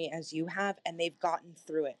journey as you have, and they've gotten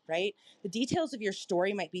through it, right? The details of your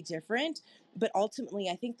story might be different, but ultimately,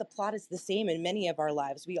 I think the plot is the same in many of our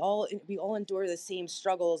lives. We all endure the same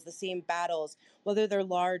struggles, the same battles, whether they're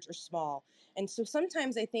large or small. And so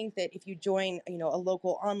sometimes I think that if you join, a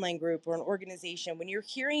local online group or an organization, when you're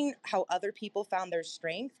hearing how other people found their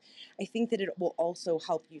strength, I think that it will also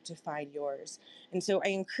help you to find yours. And so I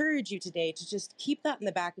encourage you today to just keep that in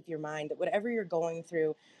the back of your mind, that whatever you're going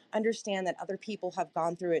through, understand that other people have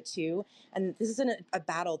gone through it too. And this isn't a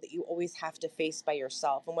battle that you always have to face by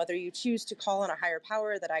yourself. And whether you choose to call on a higher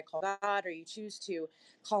power that I call God, or you choose to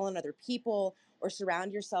call on other people, or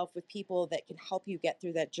surround yourself with people that can help you get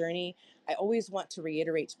through that journey, I always want to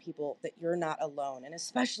reiterate to people that you're not alone. And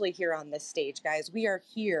especially here on this stage, guys, we are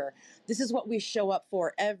here. This is what we show up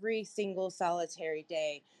for every single solitary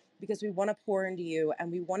day, because we want to pour into you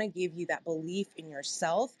and we want to give you that belief in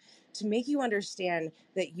yourself to make you understand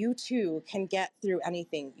that you too can get through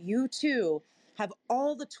anything. You too have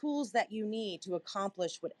all the tools that you need to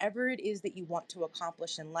accomplish whatever it is that you want to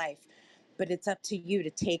accomplish in life. But it's up to you to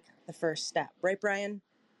take the first step. Right, Brian?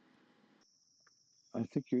 I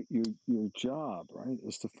think your job, right,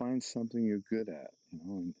 is to find something you're good at,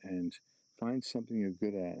 and find something you're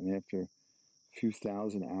good at, and after a few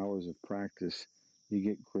thousand hours of practice, you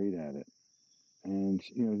get great at it. And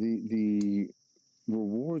the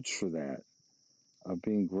rewards for that of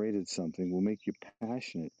being great at something will make you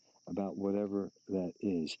passionate about whatever that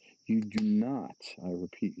is. You do not, I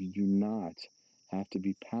repeat, you do not have to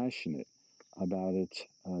be passionate about it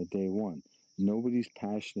day one. Nobody's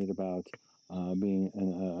passionate about being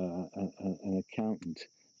an accountant.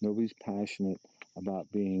 Nobody's passionate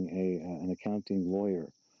about being an accounting lawyer.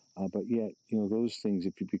 But yet, those things,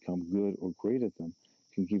 if you become good or great at them,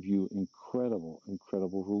 can give you incredible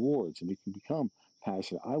rewards, and you can become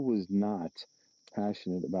passionate. I was not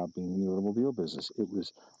passionate about being in the automobile business. It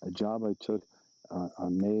was a job I took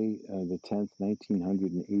on May the 10th,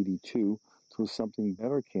 1982, till something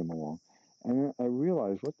better came along. And I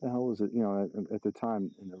realized, what the hell is it? At the time,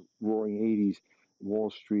 in the roaring 80s, Wall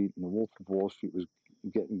Street and the Wolf of Wall Street was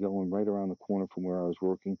getting going right around the corner from where I was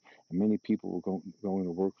working. And many people were going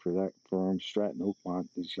to work for that firm, Stratton Oakmont,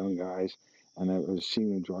 these young guys. And I was seeing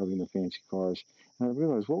them driving the fancy cars. And I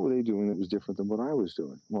realized, what were they doing that was different than what I was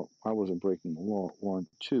doing? Well, I wasn't breaking the law, one.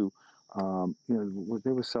 Two, what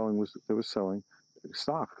they were selling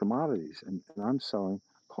stock, commodities, and I'm selling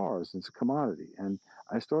cars. It's a commodity. And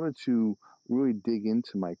I started to really dig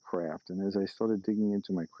into my craft. And as I started digging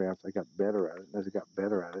into my craft, I got better at it. As I got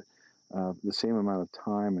better at it, the same amount of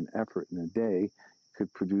time and effort in a day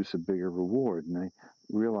could produce a bigger reward. And I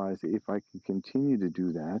realized that if I can continue to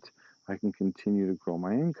do that, I can continue to grow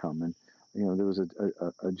my income. And there was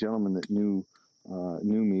a gentleman that knew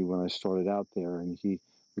me when I started out there, and he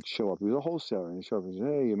would show up. He was a wholesaler, and he'd show up and say,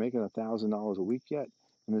 "Hey, you're making $1,000 a week yet?"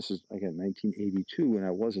 And this is, again, 1982, and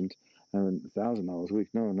I wasn't $1,000 a week.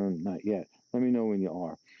 No, not yet. Let me know when you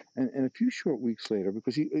are. And a few short weeks later,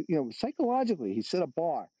 because he, psychologically, he set a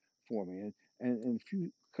bar for me, and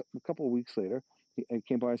a couple of weeks later, I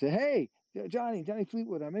came by and said, "Hey, Johnny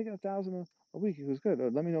Fleetwood, I'm making $1,000 a week." He goes, "Good.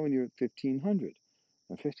 Let me know when you're at 1,500.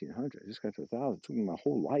 And 1,500, I just got to 1,000. It took me my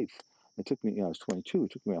whole life. It took me, I was 22.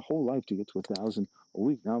 It took me a whole life to get to 1,000 a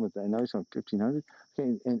week. Now he's on 1,500.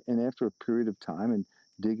 Okay, and after a period of time and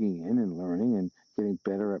digging in and learning and getting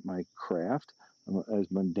better at my craft,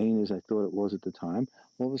 as mundane as I thought it was at the time,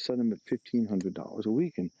 all of a sudden I'm at $1,500 a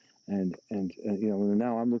week, and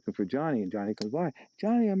now I'm looking for Johnny, and Johnny comes by.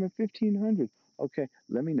 Johnny, I'm at 1,500. Okay,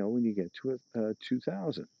 let me know when you get to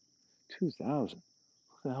 2,000. 2,000.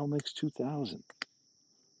 Who the hell makes 2,000?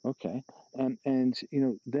 Okay, and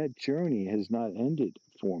that journey has not ended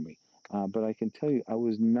for me, but I can tell you, I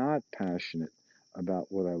was not passionate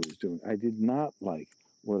about what I was doing. I did not like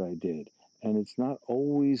what I did, and it's not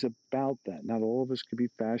always about that. Not all of us can be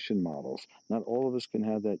fashion models. Not all of us can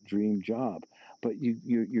have that dream job, but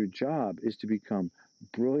your job is to become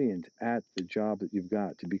brilliant at the job that you've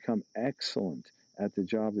got, to become excellent at the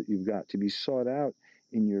job that you've got, to be sought out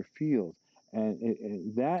in your field.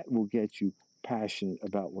 And that will get you passionate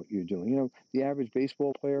about what you're doing. The average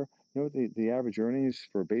baseball player, the average earnings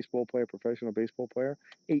for a baseball player, professional baseball player,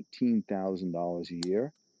 $18,000 a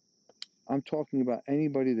year. I'm talking about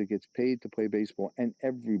anybody that gets paid to play baseball, and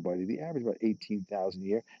everybody. The average about 18,000 a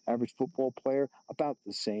year. Average football player about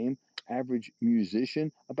the same. Average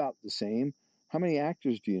musician about the same. How many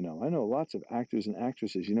actors do you know? I know lots of actors and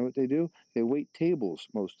actresses. You know what they do? They wait tables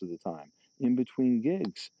most of the time in between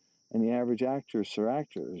gigs. And the average actress or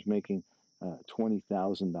actor is making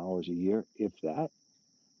 $20,000 a year, if that.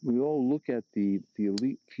 We all look at the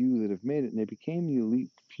elite few that have made it, and they became the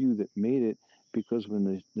elite few that made it because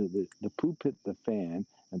when the poop hit the fan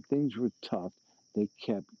and things were tough, they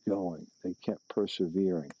kept going. They kept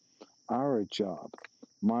persevering. Our job,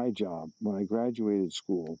 my job, when I graduated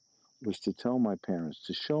school, was to tell my parents,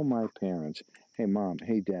 to show my parents, hey, Mom,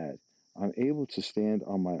 hey, Dad, I'm able to stand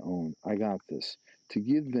on my own. I got this. To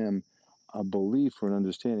give them a belief or an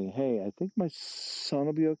understanding, hey, I think my son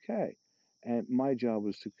will be okay. And my job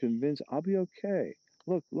was to convince, I'll be okay.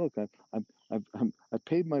 Look, I've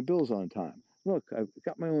paid my bills on time. Look, I've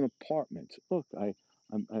got my own apartment. Look,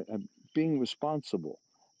 I'm being responsible.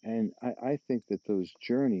 And I think that those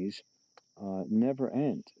journeys never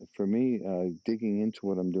end. For me, digging into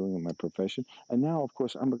what I'm doing in my profession, and now, of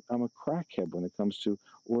course, I'm a crackhead when it comes to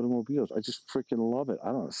automobiles. I just freaking love it.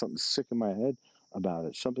 I don't know, something sick in my head about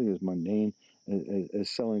it. Something as mundane as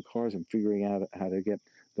selling cars and figuring out how to get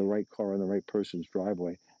the right car in the right person's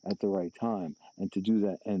driveway at the right time, and to do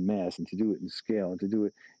that en masse, and to do it in scale, and to do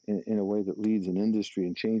it in a way that leads an industry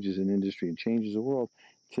and changes an industry and changes the world.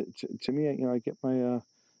 To me, I get my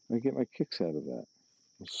kicks out of that.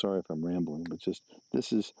 Sorry if I'm rambling, but just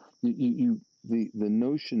this is the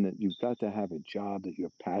notion that you've got to have a job that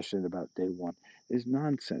you're passionate about day one is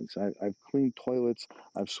nonsense. I've cleaned toilets,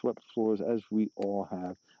 I've swept floors, as we all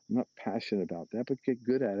have. I'm not passionate about that, but get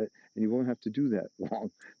good at it, and you won't have to do that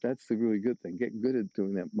long. That's the really good thing. Get good at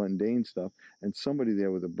doing that mundane stuff, and somebody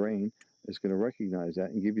there with a brain is going to recognize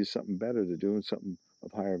that and give you something better to do and something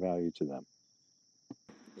of higher value to them.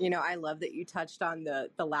 I love that you touched on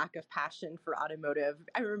the lack of passion for automotive.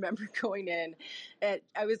 I remember going in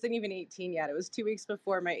I wasn't even 18 yet. It was 2 weeks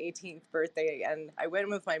before my 18th birthday. And I went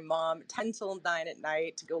with my mom 10 till 9 at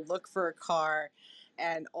night to go look for a car,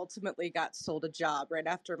 and ultimately got sold a job right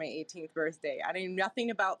after my 18th birthday. I knew nothing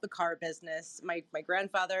about the car business. My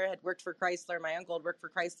grandfather had worked for Chrysler. My uncle had worked for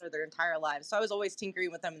Chrysler their entire lives. So I was always tinkering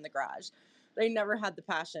with them in the garage. They never had the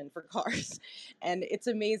passion for cars. And it's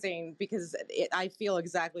amazing because I feel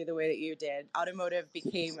exactly the way that you did. Automotive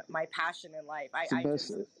became my passion in life. It's the I best.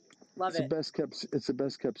 just love it. It's the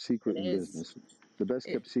best kept secret It in is. business. The best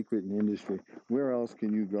It, kept secret in the industry. Where else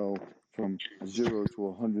can you go from zero to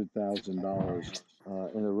 $100,000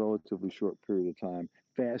 in a relatively short period of time?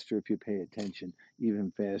 Faster if you pay attention.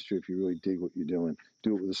 Even faster if you really dig what you're doing.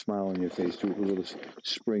 Do it with a smile on your face. Do it with a little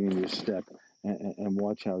spring in your step, and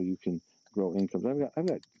watch how you can grow incomes. I've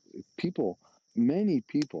got people, many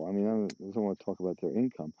people. I mean, I don't want to talk about their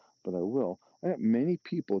income, but I will. I got many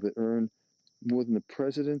people that earn more than the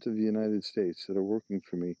president of the United States that are working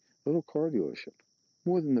for me, little car dealership,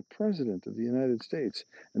 more than the president of the United States.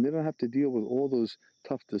 And they don't have to deal with all those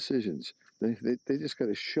tough decisions. They just got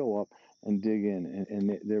to show up and dig in,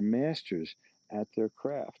 and they're masters at their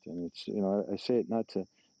craft. And it's, I say it not to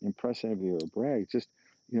impress anybody or brag, just,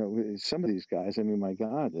 some of these guys, I mean, my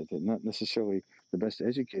God, they're not necessarily the best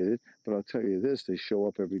educated, but I'll tell you this, they show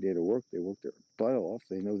up every day to work. They work their butt off.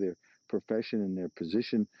 They know their profession and their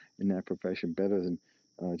position in that profession better than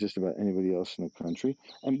just about anybody else in the country.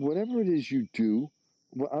 And whatever it is you do,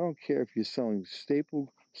 well, I don't care if you're selling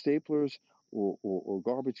staplers or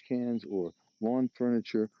garbage cans or lawn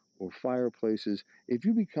furniture or fireplaces. If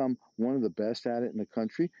you become one of the best at it in the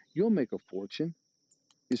country, you'll make a fortune.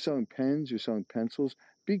 You're selling pens, you're selling pencils.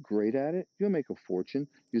 Be great at it. You'll make a fortune.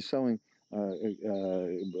 You're selling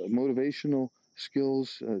motivational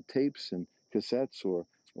skills, tapes and cassettes or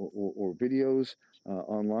videos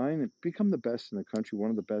online. Become the best in the country,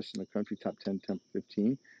 one of the best in the country, top 10, top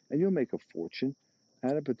 15, and you'll make a fortune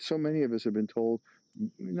at it. But so many of us have been told,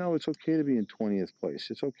 no, it's okay to be in 20th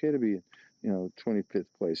place. It's okay to be in 25th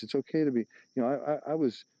place. It's okay to be, I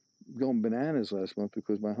was going bananas last month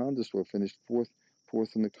because my Honda store finished fourth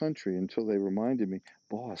in the country until they reminded me,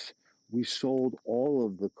 boss, we sold all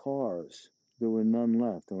of the cars. There were none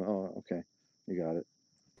left. I went, oh, okay, you got it.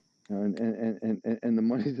 And the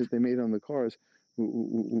money that they made on the cars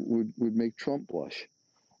would make Trump blush.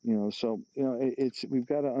 So it's we've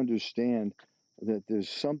got to understand that there's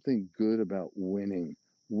something good about winning.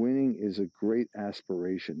 Winning is a great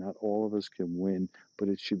aspiration. Not all of us can win, but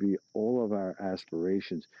it should be all of our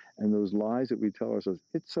aspirations. And those lies that we tell ourselves,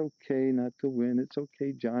 it's okay not to win. It's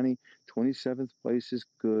okay, Johnny. 27th place is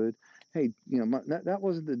good. Hey, that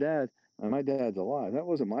wasn't the dad. My dad's alive. That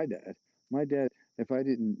wasn't my dad. My dad, if I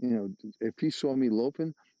didn't, if he saw me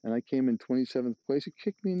loping and I came in 27th place, he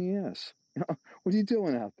kicked me in the ass. What are you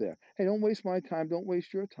doing out there? Hey, don't waste my time. Don't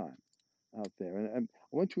waste your time out there. And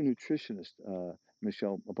I went to a nutritionist,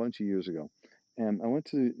 Michelle, a bunch of years ago. And I went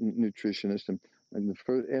to the nutritionist, and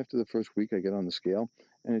after the first week, I get on the scale,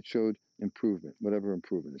 and it showed improvement, whatever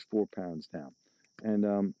improvement is, 4 pounds down. And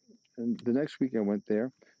the next week, I went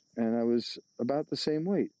there, and I was about the same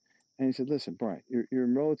weight. And he said, listen, Brian, you're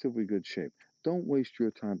in relatively good shape. Don't waste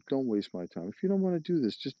your time. Don't waste my time. If you don't want to do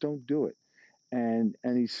this, just don't do it. And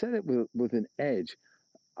he said it with an edge.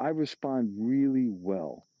 I respond really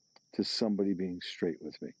well to somebody being straight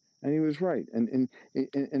with me. And he was right. And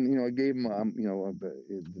I gave him,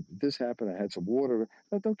 this happened. I had some water.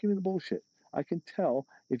 No, don't give me the bullshit. I can tell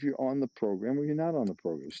if you're on the program or you're not on the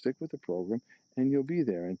program. Stick with the program, and you'll be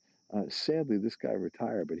there. And sadly, this guy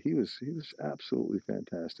retired, but he was absolutely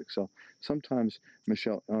fantastic. So sometimes,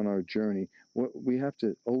 Michelle, on our journey, we have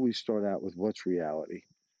to always start out with what's reality.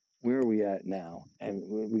 Where are we at now? And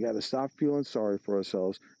we got to stop feeling sorry for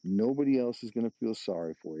ourselves. Nobody else is going to feel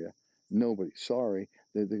sorry for you. Nobody. Sorry.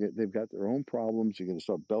 They've got their own problems. You're going to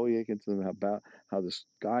start belly aching to them about how the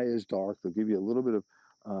sky is dark. They'll give you a little bit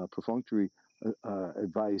of perfunctory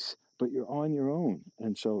advice, but you're on your own.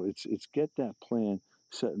 And so it's get that plan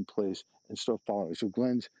set in place and start following. So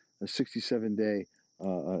Glenn's 67-day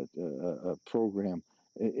program,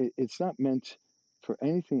 it's not meant for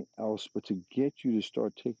anything else but to get you to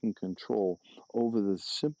start taking control over the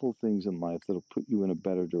simple things in life that'll put you in a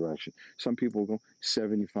better direction. Some people go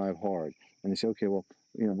 75 hard, and they say, okay, well,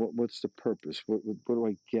 what's the purpose? What do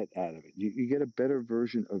I get out of it? You get a better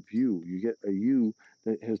version of you. You get a you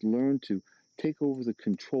that has learned to take over the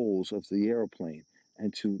controls of the airplane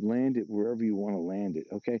and to land it wherever you want to land it.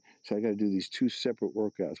 Okay, so I got to do these 2 separate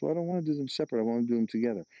workouts. Well, I don't want to do them separate. I want to do them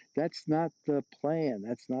together. That's not the plan.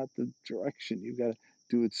 That's not the direction. You've got to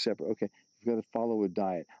do it separate. Okay, you've got to follow a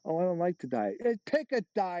diet. Oh, I don't like the diet. Pick a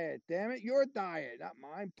diet, damn it. Your diet, not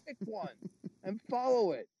mine. Pick one and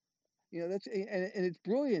follow it. That's and it's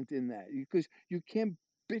brilliant in that, because you can't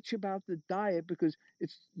bitch about the diet because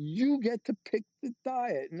you get to pick the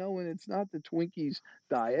diet. No, and it's not the Twinkies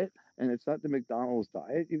diet and it's not the McDonald's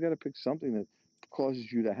diet. You got to pick something that causes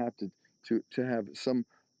you to have to have some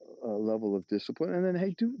level of discipline. And then,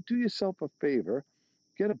 hey, do yourself a favor,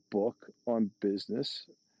 get a book on business,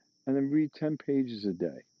 and then read 10 pages a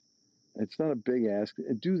day. It's not a big ask.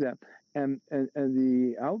 Do that, and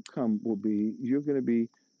the outcome will be you're going to be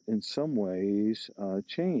in some ways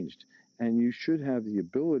changed, and you should have the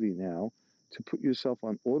ability now to put yourself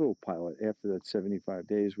on autopilot after that 75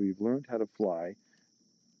 days where you've learned how to fly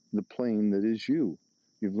the plane that is you.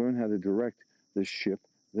 You've learned how to direct the ship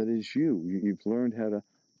that is you. You've learned how to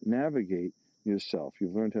navigate yourself.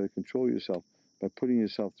 You've learned how to control yourself by putting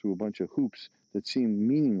yourself through a bunch of hoops that seem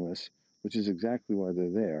meaningless, which is exactly why they're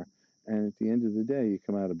there. And at the end of the day, you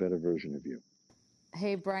come out a better version of you.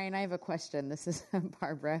 Hey, Brian, I have a question. This is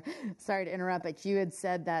Barbara. Sorry to interrupt, but you had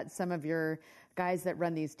said that some of your guys that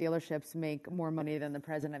run these dealerships make more money than the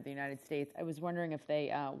President of the United States. I was wondering if they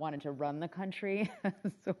wanted to run the country as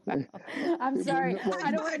well. I'm sorry.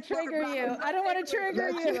 I don't want to trigger you. I don't want to trigger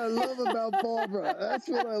you. That's what I love about Barbara. That's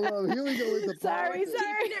what I love. Here we go with the Sorry. Keeping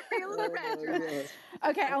it real in the bedroom.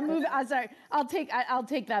 Okay, I'll move. I'm sorry. I'll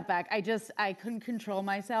take that back. I couldn't control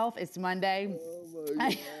myself. It's Monday.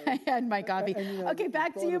 I had my coffee. Okay,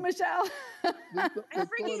 back to you, Michelle.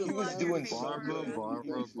 Everything's doing Barbara.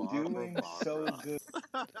 Doing so good.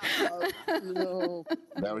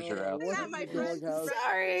 That was your outfit. Yeah, my friend.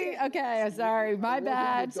 Sorry. Okay, sorry. My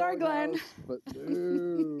bad. Sorry, Glenn. But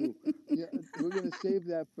no, we're gonna save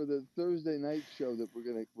that for the Thursday night show that we're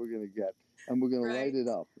gonna get, and we're gonna light it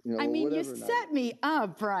up. I mean, you set me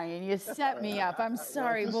up, Brian. You set me up. I'm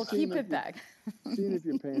sorry. We'll keep it back. Seeing if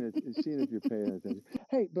you're paying attention.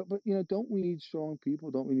 Hey, but don't we need strong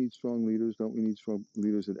people? Don't we need strong leaders? Don't we need strong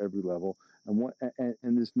leaders at every level?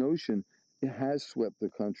 And this notion, it has swept the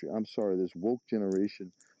country. I'm sorry, this woke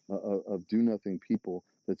generation of do nothing people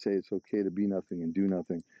that say it's okay to be nothing and do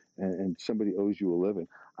nothing, and somebody owes you a living.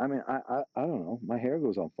 I mean, I don't know. My hair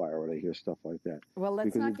goes on fire when I hear stuff like that. Well,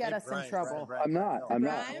 let's not get us in trouble. I'm not.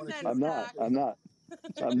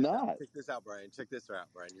 Check this out, Brian.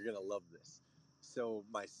 Brian. You're gonna love this. So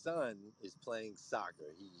my son is playing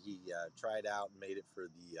soccer. He tried out and made it for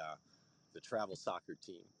the travel soccer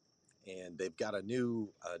team. and they've got a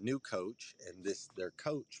new coach, and their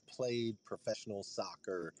coach played professional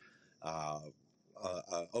soccer uh,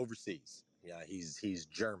 overseas. Yeah, he's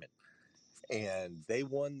German, and they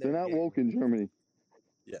won They're their not woke game. in Germany.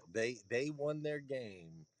 Yeah, they won their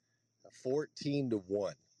game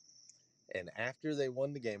 14-1. And after they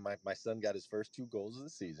won the game, my son got his first 2 goals of the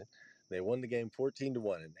season. They won the game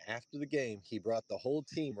 14-1. And after the game, he brought the whole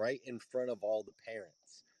team right in front of all the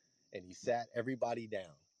parents. And he sat everybody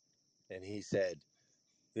down. And he said,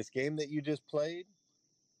 "This game that you just played,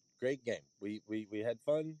 great game. We had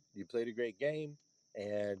fun. You played a great game.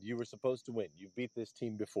 And you were supposed to win. You beat this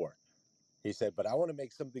team before." He said, "But I want to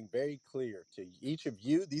make something very clear to each of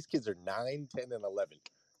you." These kids are 9, 10, and 11.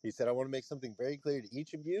 He said, "I want to make something very clear to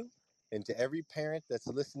each of you and to every parent that's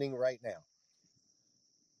listening right now.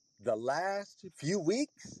 The last few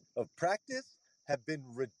weeks of practice have been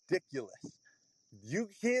ridiculous. You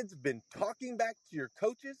kids have been talking back to your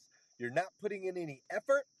coaches. You're not putting in any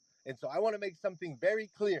effort. And so I want to make something very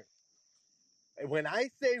clear. When I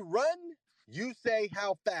say run, you say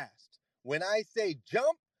how fast. When I say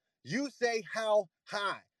jump, you say how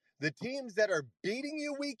high. The teams that are beating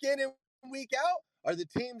you week in and week out are the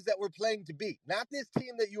teams that we're playing to beat, not this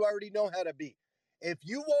team that you already know how to beat. If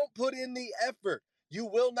you won't put in the effort, you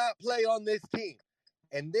will not play on this team."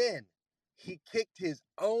 And then he kicked his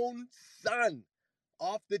own son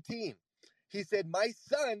off the team. He said, "My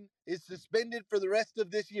son is suspended for the rest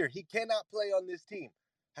of this year. He cannot play on this team.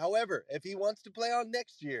 However, if he wants to play on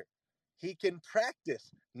next year, he can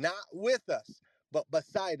practice, not with us, but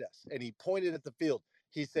beside us." And he pointed at the field.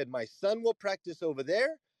 He said, "My son will practice over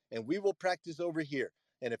there, and we will practice over here.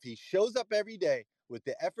 And if he shows up every day with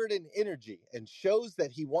the effort and energy and shows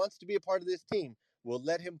that he wants to be a part of this team, we'll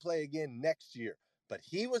let him play again next year." But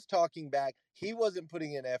he was talking back. He wasn't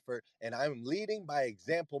putting in effort, and I'm leading by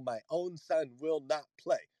example. My own son will not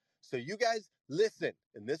play. So you guys listen.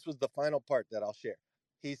 And this was the final part that I'll share.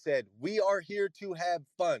 He said, "We are here to have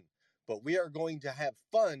fun, but we are going to have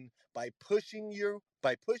fun by pushing you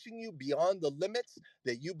beyond the limits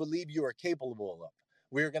that you believe you are capable of.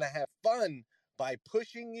 We're going to have fun by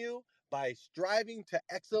pushing you, by striving to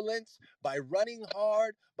excellence, by running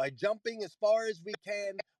hard, by jumping as far as we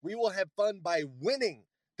can. We will have fun by winning.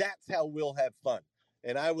 That's how we'll have fun."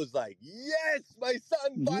 And I was like, "Yes, my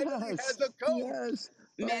son finally Yes, has a coach." yes.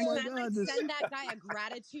 Oh Man, my can I God, this. send that guy a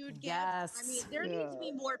gratitude gift? I mean, Yes. there need to Yeah,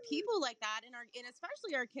 be more people like that in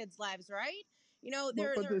especially our kids' lives, right? but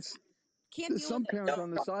They're this. can't There's deal with some it. parent on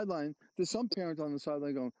the sideline. There's some parent on the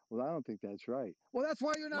sideline going, "Well, I don't think that's right." Well, that's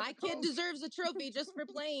why you're not My the kid coach. deserves a trophy just for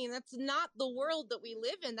playing. That's not the world that we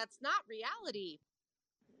live in. That's not reality.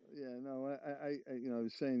 Yeah, no, I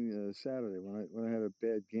was saying Saturday when I had a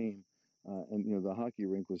bad game, and the hockey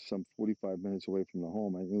rink was some 45 minutes away from the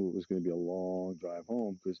home. I knew it was going to be a long drive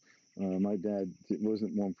home because my dad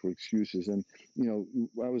wasn't one for excuses, and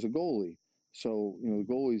I was a goalie, so the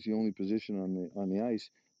goalie is the only position on the ice.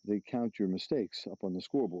 They count your mistakes up on the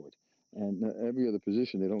scoreboard, and every other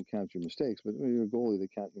position they don't count your mistakes, but when you're a goalie they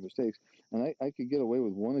count your mistakes, and I could get away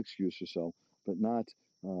with one excuse or so, but not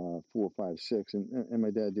 4, 5, 6, and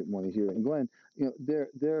my dad didn't want to hear it. And Glenn,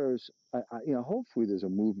 there's, hopefully there's a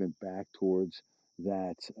movement back towards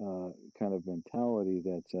that kind of mentality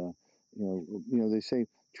that, they say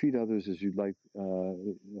treat others as you'd like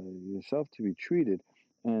yourself to be treated.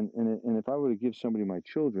 And if I were to give somebody my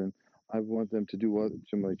children, I want them to do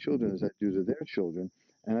to my children as I do to their children.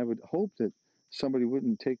 And I would hope that somebody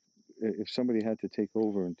wouldn't if somebody had to take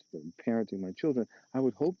over and parenting my children, I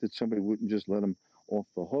would hope that somebody wouldn't just let them off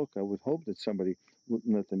the hook. I would hope that somebody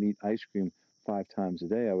wouldn't let them eat ice cream 5 times a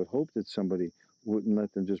day. I would hope that somebody wouldn't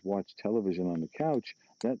let them just watch television on the couch.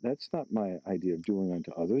 That's not my idea of doing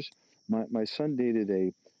unto others. My son dated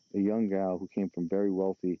a young gal who came from very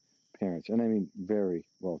wealthy parents, and I mean very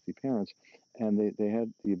wealthy parents, and they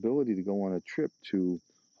had the ability to go on a trip to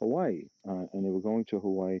Hawaii, and they were going to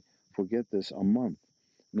Hawaii for, get this, a month.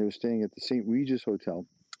 And they were staying at the St. Regis Hotel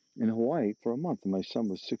in Hawaii for a month, and my son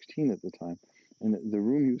was 16 at the time, and the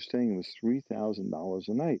room he was staying in was $3,000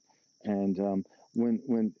 a night. And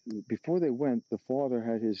when before they went, the father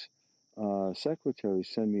had his secretary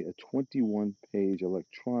send me a 21-page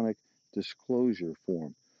electronic disclosure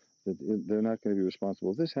form that they're not going to be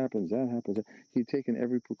responsible if this happens, that happens. He'd taken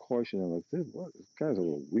every precaution. I'm like, this guy's a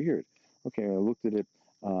little weird. Okay, I looked at it,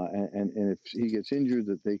 and if he gets injured,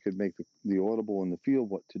 that they could make the audible in the field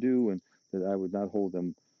what to do, and that I would not hold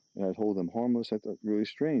them. I'd hold them harmless. I thought really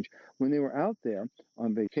strange. When they were out there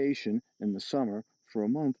on vacation in the summer for a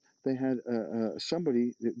month, they had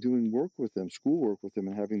somebody doing work with them, schoolwork with them,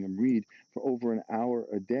 and having them read for over an hour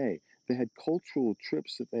a day. They had cultural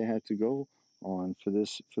trips that they had to go on for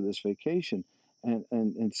this vacation.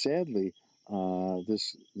 And sadly,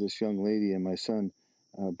 this young lady and my son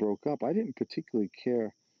broke up. I didn't particularly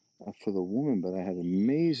care for the woman, but I had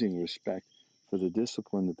amazing respect for the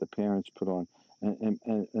discipline that the parents put on.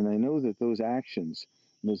 And I know that those actions,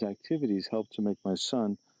 those activities helped to make my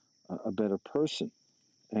son a better person.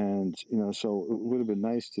 And, so it would have been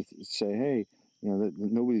nice to say, hey, that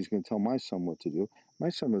nobody's going to tell my son what to do. My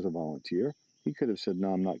son was a volunteer. He could have said,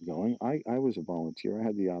 no, I'm not going. I was a volunteer. I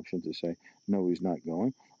had the option to say, no, he's not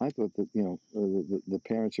going. I thought that, the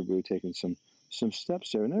parents have really taken some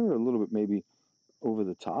steps there. And they were a little bit maybe over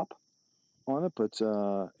the top on it, but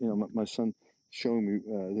my son showed me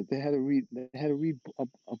that they had to read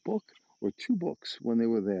a book or two books when they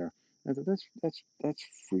were there. I thought that's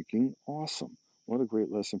freaking awesome. What a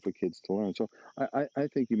great lesson for kids to learn. So I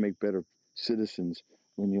think you make better citizens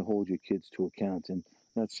when you hold your kids to account, and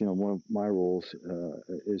that's one of my roles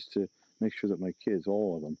is to make sure that my kids,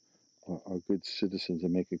 all of them, are good citizens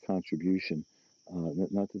and make a contribution.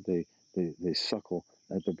 Not that they suckle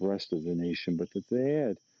at the breast of the nation, but that they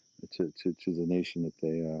add to the nation that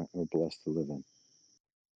they are blessed to live in.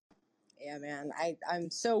 Yeah, man,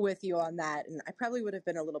 I'm so with you on that. And I probably would have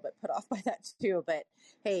been a little bit put off by that too. But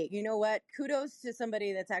hey, you know what? Kudos to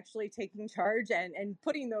somebody that's actually taking charge and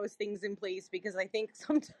putting those things in place, because I think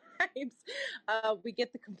sometimes we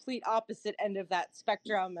get the complete opposite end of that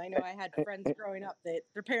spectrum. I know I had friends growing up that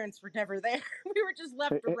their parents were never there. We were just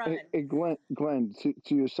left to run. Hey, Glenn,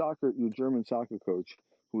 to your German soccer coach,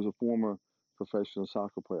 who was a former professional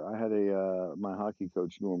soccer player. I had my hockey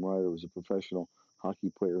coach, Norm Ryder, was a professional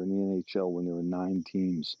hockey player in the NHL when there were 9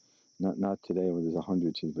 teams. Not today when there's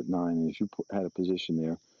 100 teams, but 9. And if you had a position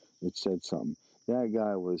there that said something, that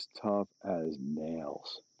guy was tough as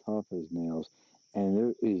nails. And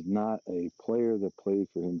there is not a player that played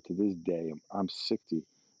for him to this day. I'm 60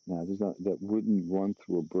 now. That wouldn't run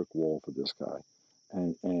through a brick wall for this guy.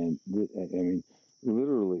 And I mean,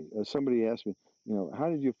 literally, somebody asked me, how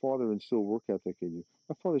did your father instill work ethic in you?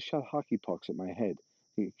 My father shot hockey pucks at my head.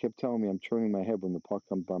 He kept telling me I'm turning my head when the puck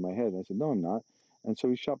comes by my head. And I said, no, I'm not. And so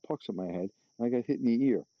he shot pucks at my head, and I got hit in the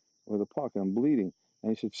ear with a puck, and I'm bleeding.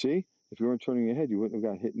 And he said, see, if you weren't turning your head, you wouldn't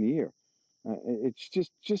have got hit in the ear. It's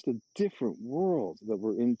just a different world that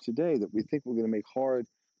we're in today, that we think we're going to make hard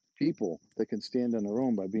people that can stand on their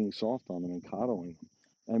own by being soft on them and coddling them.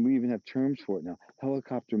 And we even have terms for it now.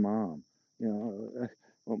 Helicopter mom.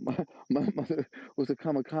 Well, my mother was a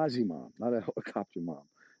kamikaze mom, not a helicopter mom.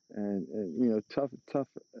 And tough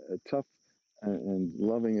and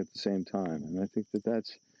loving at the same time. And I think that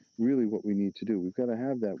that's really what we need to do. We've got to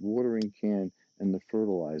have that watering can and the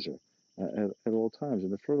fertilizer at all times.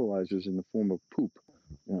 And the fertilizer is in the form of poop.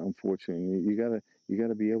 Unfortunately, you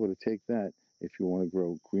gotta be able to take that if you want to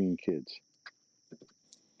grow green kids.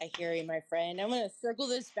 I hear you, my friend. I'm going to circle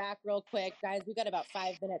this back real quick. Guys, we got about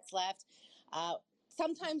 5 minutes left.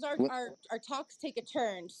 Sometimes our talks take a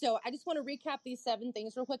turn. So I just want to recap these 7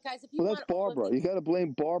 things real quick, guys. If you that's Barbara. You got to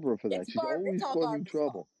blame Barbara for that. She's always causing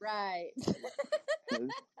trouble. Right.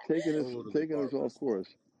 taking us off course.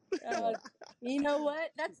 You know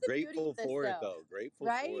what? That's the beauty of this, though. Grateful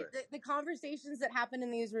right? for it. The conversations that happen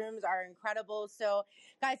in these rooms are incredible. So,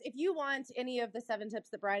 guys, if you want any of the 7 tips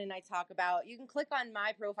that Brian and I talk about, you can click on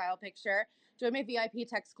my profile picture. Join my VIP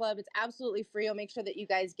text club. It's absolutely free. I'll make sure that you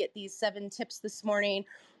guys get these 7 tips this morning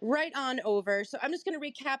right on over. So I'm just going to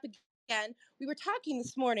recap again. We were talking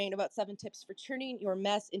this morning about 7 tips for turning your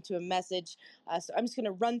mess into a message. So I'm just going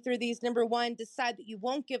to run through these. Number 1, decide that you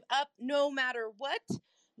won't give up no matter what.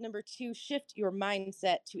 Number 2, shift your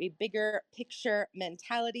mindset to a bigger picture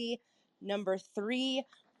mentality. Number 3,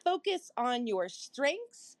 focus on your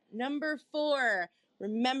strengths. Number 4,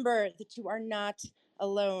 remember that you are not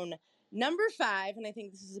alone. Number 5, and I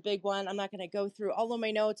think this is a big one. I'm not going to go through all of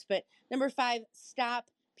my notes, but number 5, stop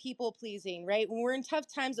people pleasing, right? When we're in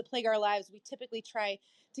tough times that plague our lives, we typically try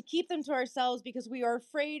to keep them to ourselves because we are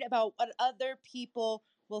afraid about what other people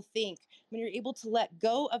will think. When you're able to let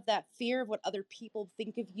go of that fear of what other people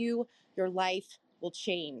think of you, your life will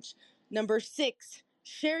change. Number 6,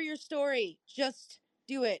 share your story. Just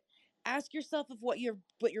do it. Ask yourself if what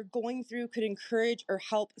you're going through could encourage or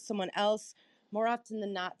help someone else. More often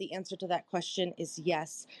than not, the answer to that question is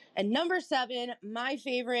yes. And number 7, my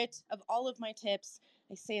favorite of all of my tips,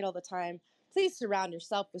 I say it all the time, please surround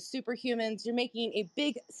yourself with superhumans. You're making a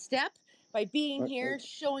big step by being here,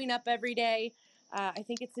 showing up every day. I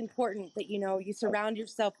think it's important that, you surround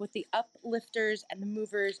yourself with the uplifters and the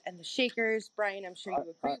movers and the shakers. Brian, I'm sure you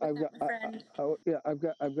agree with that, my friend.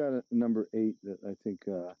 I've got a number 8 that I think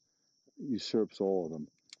usurps all of them.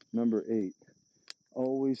 Number 8,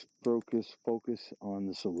 always focus on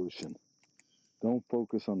the solution. Don't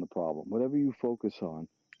focus on the problem. Whatever you focus on,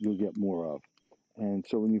 you'll get more of. And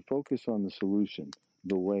so when you focus on the solution,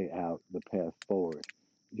 the way out, the path forward,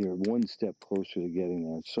 you're one step closer to getting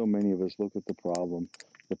there. So many of us look at the problem.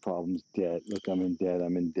 The problem's debt. Look, I'm in debt.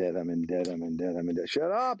 I'm in debt. I'm in debt. I'm in debt. I'm in debt.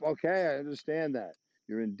 Shut up. Okay, I understand that.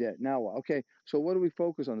 You're in debt. Now what? Okay, so what do we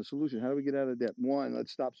focus on? The solution. How do we get out of debt? One,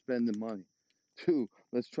 let's stop spending money. Two,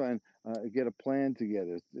 let's try and get a plan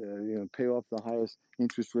together. Pay off the highest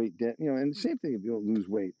interest rate debt. And the same thing if you don't lose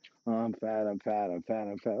weight. Oh, I'm fat. I'm fat. I'm fat.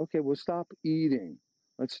 I'm fat. Okay, well, stop eating.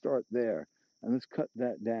 Let's start there, and let's cut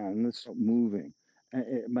that down. And let's start moving.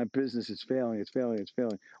 My business is failing. It's failing. It's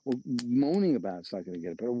failing. Well, moaning about it's not going to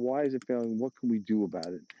get it better. Why is it failing? What can we do about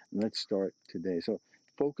it? And let's start today. So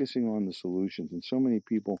focusing on the solutions, and so many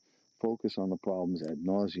people focus on the problems ad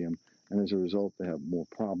nauseum, and as a result, they have more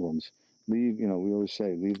problems. We always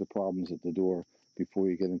say, leave the problems at the door before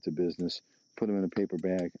you get into business. Put them in a paper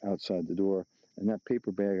bag outside the door, and that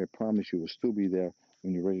paper bag, I promise you, will still be there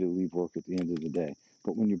when you're ready to leave work at the end of the day.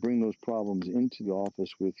 But when you bring those problems into the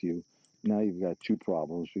office with you, now you've got two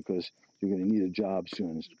problems, because you're going to need a job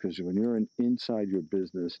soon. Because when you're inside your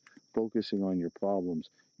business, focusing on your problems,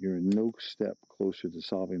 you're no step closer to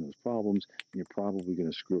solving those problems. And you're probably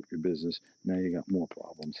going to screw up your business. Now you got more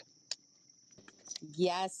problems.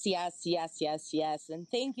 Yes, yes, yes, yes, yes. And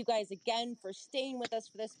thank you guys again for staying with us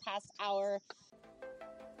for this past hour.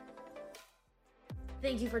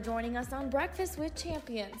 Thank you for joining us on Breakfast with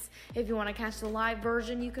Champions. If you want to catch the live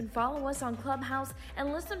version, you can follow us on Clubhouse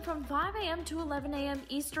and listen from 5 a.m. to 11 a.m.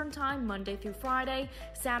 Eastern Time, Monday through Friday,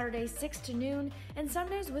 Saturdays 6 to noon, and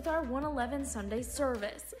Sundays with our 111 Sunday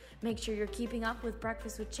service. Make sure you're keeping up with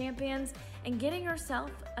Breakfast with Champions and getting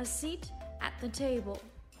yourself a seat at the table.